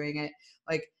you're doing it.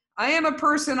 Like, I am a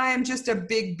person, I am just a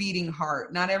big beating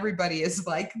heart. Not everybody is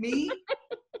like me,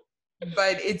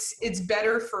 but it's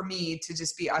better for me to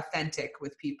just be authentic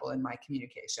with people in my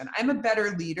communication. I'm a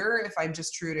better leader if I'm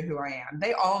just true to who I am.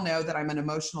 They all know that I'm an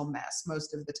emotional mess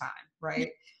most of the time, right?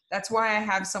 That's why I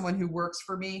have someone who works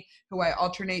for me, who I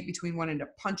alternate between wanting to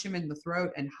punch him in the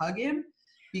throat and hug him,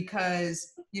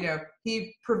 because, you know,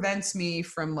 he prevents me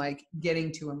from like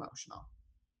getting too emotional.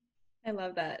 I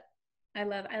love that. I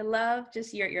love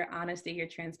just your honesty, your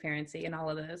transparency, and all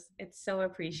of this. It's so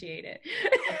appreciated.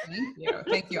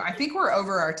 Thank you. I think we're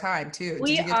over our time too.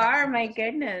 We are, my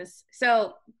goodness.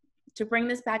 So to bring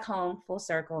this back home, full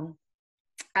circle,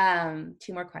 2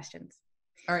 more questions.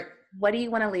 All right. What do you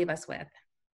want to leave us with?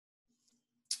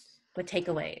 What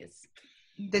takeaways?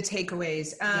 The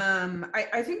takeaways.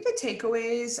 I think the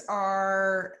takeaways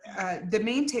are, the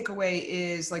main takeaway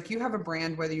is like, you have a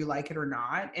brand, whether you like it or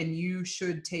not, and you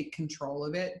should take control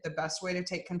of it. The best way to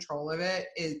take control of it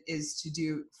is to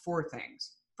do 4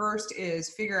 things. First is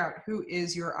figure out who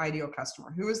is your ideal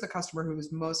customer. Who is the customer who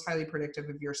is most highly predictive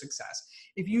of your success?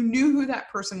 If you knew who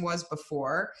that person was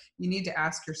before, you need to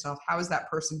ask yourself, how is that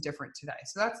person different today?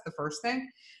 So that's the first thing.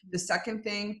 The second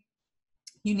thing,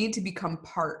 you need to become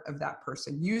part of that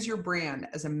person. Use your brand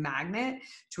as a magnet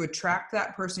to attract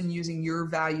that person using your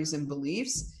values and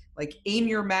beliefs. Like, aim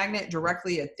your magnet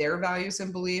directly at their values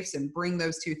and beliefs and bring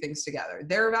those 2 things together.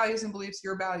 Their values and beliefs,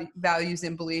 your values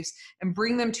and beliefs, and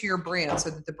bring them to your brand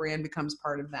so that the brand becomes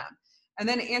part of them. And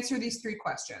then answer these 3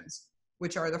 questions,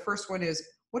 which are, the first one is,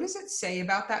 what does it say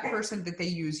about that person that they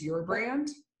use your brand?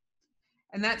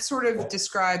 And that sort of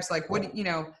describes like what, you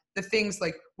know, the things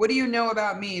like, what do you know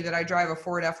about me that I drive a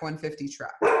Ford F-150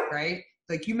 truck, right?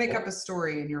 Like you make up a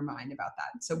story in your mind about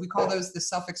that. So we call those the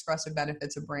self-expressive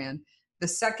benefits of brand. The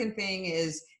second thing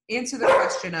is answer the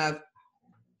question of,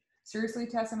 seriously,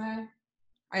 Tessima,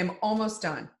 I am almost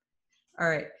done. All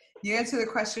right. You answer the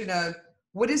question of,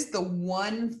 what is the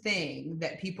one thing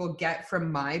that people get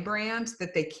from my brand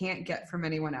that they can't get from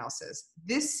anyone else's?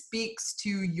 This speaks to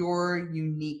your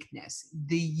uniqueness,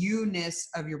 the you-ness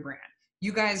of your brand.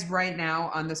 You guys right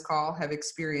now on this call have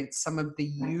experienced some of the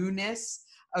you-ness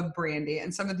of Brandy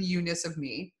and some of the you-ness of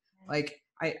me. Like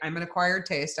I'm an acquired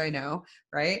taste, I know,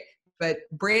 right? But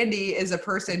Brandy is a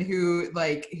person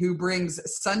who brings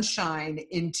sunshine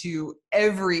into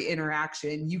every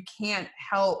interaction. You can't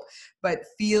help but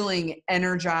feeling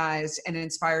energized and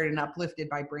inspired and uplifted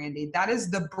by Brandy. That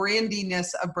is the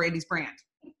brandiness of Brandy's brand,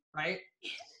 right?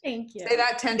 Thank you. Say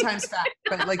that 10 times fast,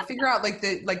 but like figure out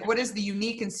what is the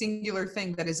unique and singular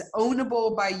thing that is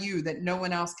ownable by you that no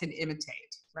one else can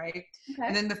imitate, right? Okay.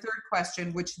 And then the third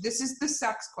question, which this is the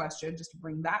sex question, just to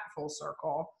bring that full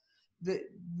circle.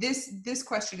 This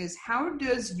question is, how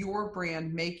does your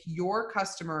brand make your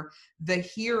customer the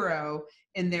hero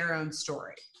in their own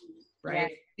story, right?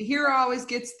 Yeah. The hero always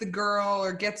gets the girl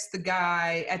or gets the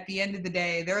guy. At the end of the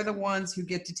day, they're the ones who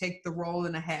get to take the roll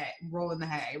in the hay,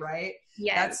 right?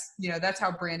 Yes. That's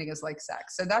how branding is like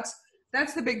sex. So that's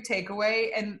the big takeaway.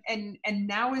 And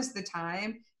now is the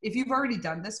time. If you've already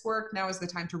done this work, now is the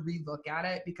time to relook at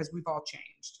it because we've all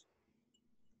changed.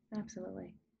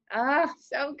 Absolutely. Ah,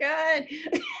 so good.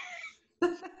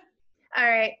 All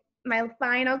right. My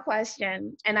final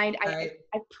question, and I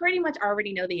pretty much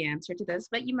already know the answer to this,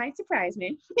 but you might surprise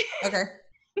me. Okay.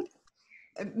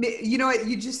 You know what?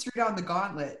 You just threw down the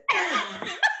gauntlet.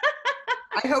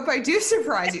 I hope I do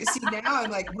surprise you. See, now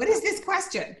I'm like, what is this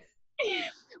question?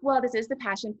 Well, this is the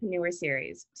Passionpreneur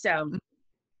series. So,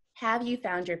 have you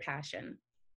found your passion?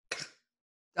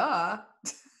 Duh.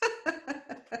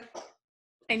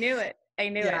 I knew it.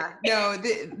 No,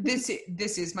 this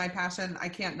is my passion. I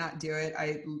can't not do it.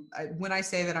 I when I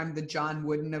say that I'm the John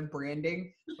Wooden of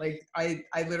branding, like I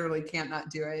literally can't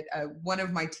not do it. One of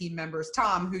my team members,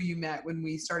 Tom, who you met when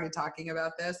we started talking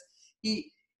about this,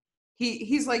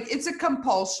 he's like, it's a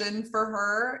compulsion for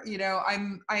her. You know,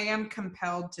 I am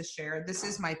compelled to share. This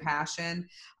is my passion.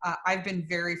 I've been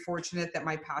very fortunate that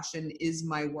my passion is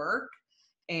my work.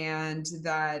 And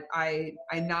that I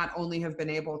not only have been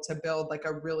able to build like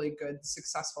a really good,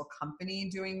 successful company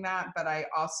doing that, but I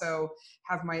also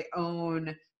have my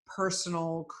own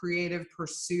personal creative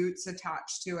pursuits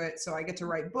attached to it. So I get to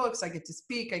write books, I get to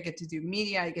speak, I get to do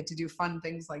media, I get to do fun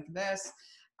things like this.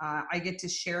 I get to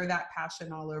share that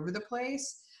passion all over the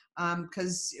place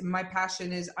because my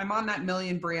passion is I'm on that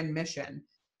million brand mission,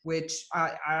 which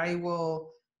I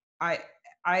will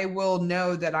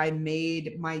know that I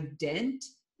made my dent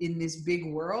in this big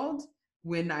world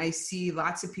when I see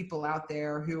lots of people out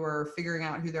there who are figuring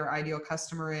out who their ideal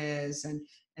customer is and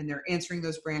they're answering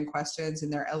those brand questions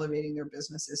and they're elevating their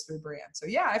businesses through brand. So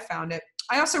yeah, I found it.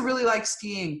 I also really like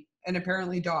skiing and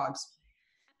apparently dogs.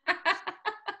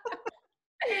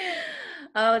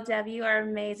 Oh, Deb, you are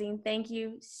amazing. Thank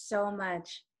you so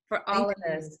much for all of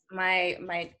this. My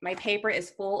paper is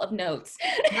full of notes.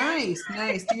 Nice.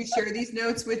 Do you share these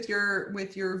notes with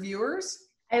your viewers?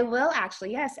 I will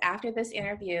actually, yes. After this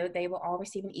interview, they will all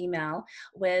receive an email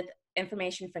with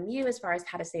information from you as far as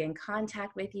how to stay in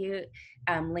contact with you,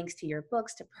 links to your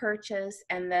books to purchase,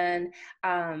 and then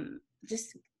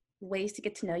just ways to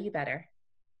get to know you better.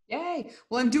 Yay.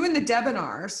 Well, I'm doing the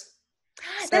Debinars.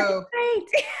 So, that's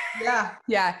great.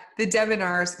 Yeah, the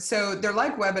Debinars. So they're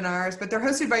like webinars, but they're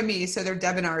hosted by me. So they're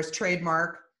Debinars,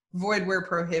 trademark, void where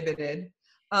prohibited.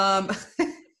 I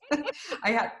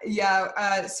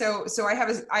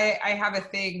have a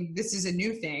thing. This is a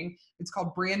new thing. It's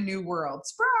called Brand New World.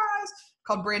 Surprise!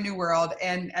 Called Brand New World,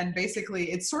 and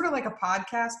basically it's sort of like a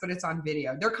podcast, but it's on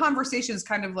video. Their conversations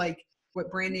kind of like what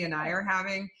Brandy and I are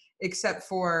having, except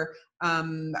for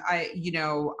I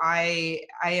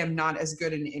am not as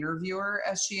good an interviewer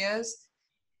as she is,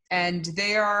 and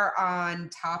they are on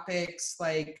topics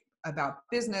like about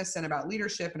business and about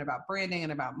leadership and about branding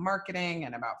and about marketing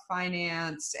and about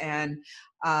finance. And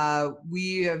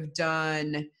we have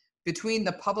done, between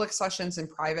the public sessions and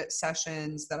private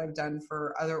sessions that I've done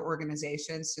for other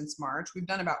organizations since March, we've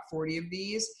done about 40 of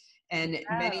these. And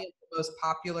many of the most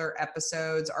popular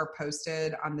episodes are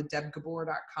posted on the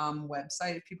debgabor.com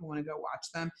website if people want to go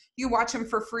watch them. You can watch them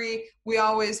for free. We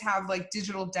always have like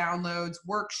digital downloads,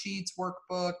 worksheets,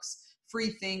 workbooks,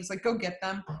 free things. Like, go get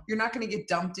them. You're not going to get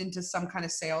dumped into some kind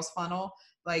of sales funnel.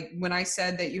 Like when I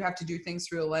said that you have to do things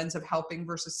through a lens of helping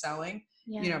versus selling,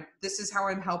 Yeah. you know, this is how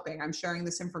I'm helping. I'm sharing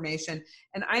this information,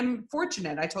 and I'm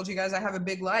fortunate. I told you guys I have a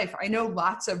big life. I know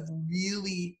lots of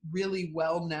really, really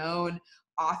well-known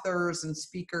authors and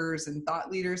speakers and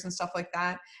thought leaders and stuff like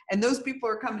that. And those people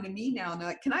are coming to me now and they're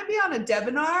like, can I be on a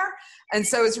webinar? And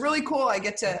so it's really cool. I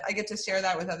get to share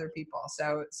that with other people.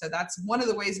 So that's one of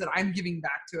the ways that I'm giving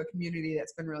back to a community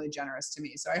that's been really generous to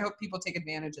me. So I hope people take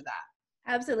advantage of that.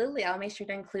 Absolutely. I'll make sure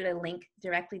to include a link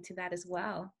directly to that as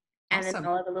well. And then Awesome.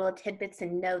 all of the little tidbits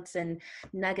and notes and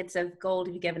nuggets of gold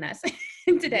you've given us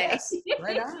today. Yes,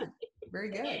 right on. Very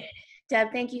good.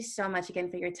 Deb, thank you so much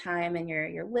again for your time and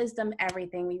your wisdom,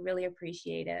 everything. We really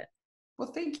appreciate it.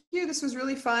 Well, thank you. This was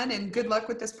really fun, and good luck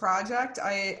with this project.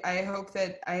 I hope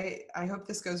that I hope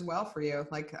this goes well for you.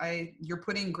 Like you're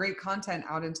putting great content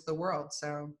out into the world.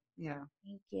 So yeah,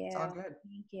 Thank you. it's all good.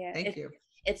 Thank you. Thank you.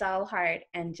 It's all hard,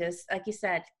 and just like you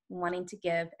said, wanting to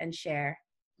give and share.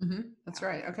 That's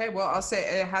right. Okay. Well, I'll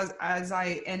say as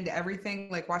I end everything,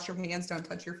 like wash your hands, don't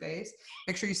touch your face.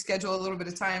 Make sure you schedule a little bit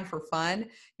of time for fun.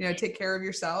 You know, take care of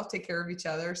yourself, take care of each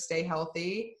other, stay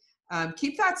healthy.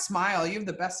 Keep that smile. You have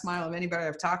the best smile of anybody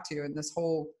I've talked to in this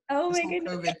whole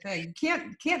COVID thing.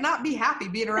 You can't not be happy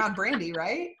being around Brandy,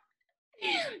 right?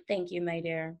 Thank you, my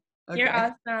dear. Okay. You're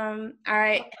awesome. All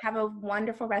right. Have a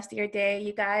wonderful rest of your day.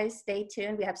 You guys stay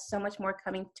tuned. We have so much more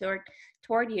coming toward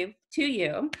you, to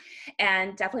you.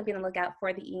 And definitely be on the lookout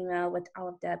for the email with all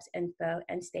of Deb's info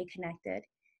and stay connected.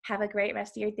 Have a great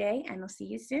rest of your day, and we'll see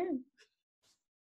you soon.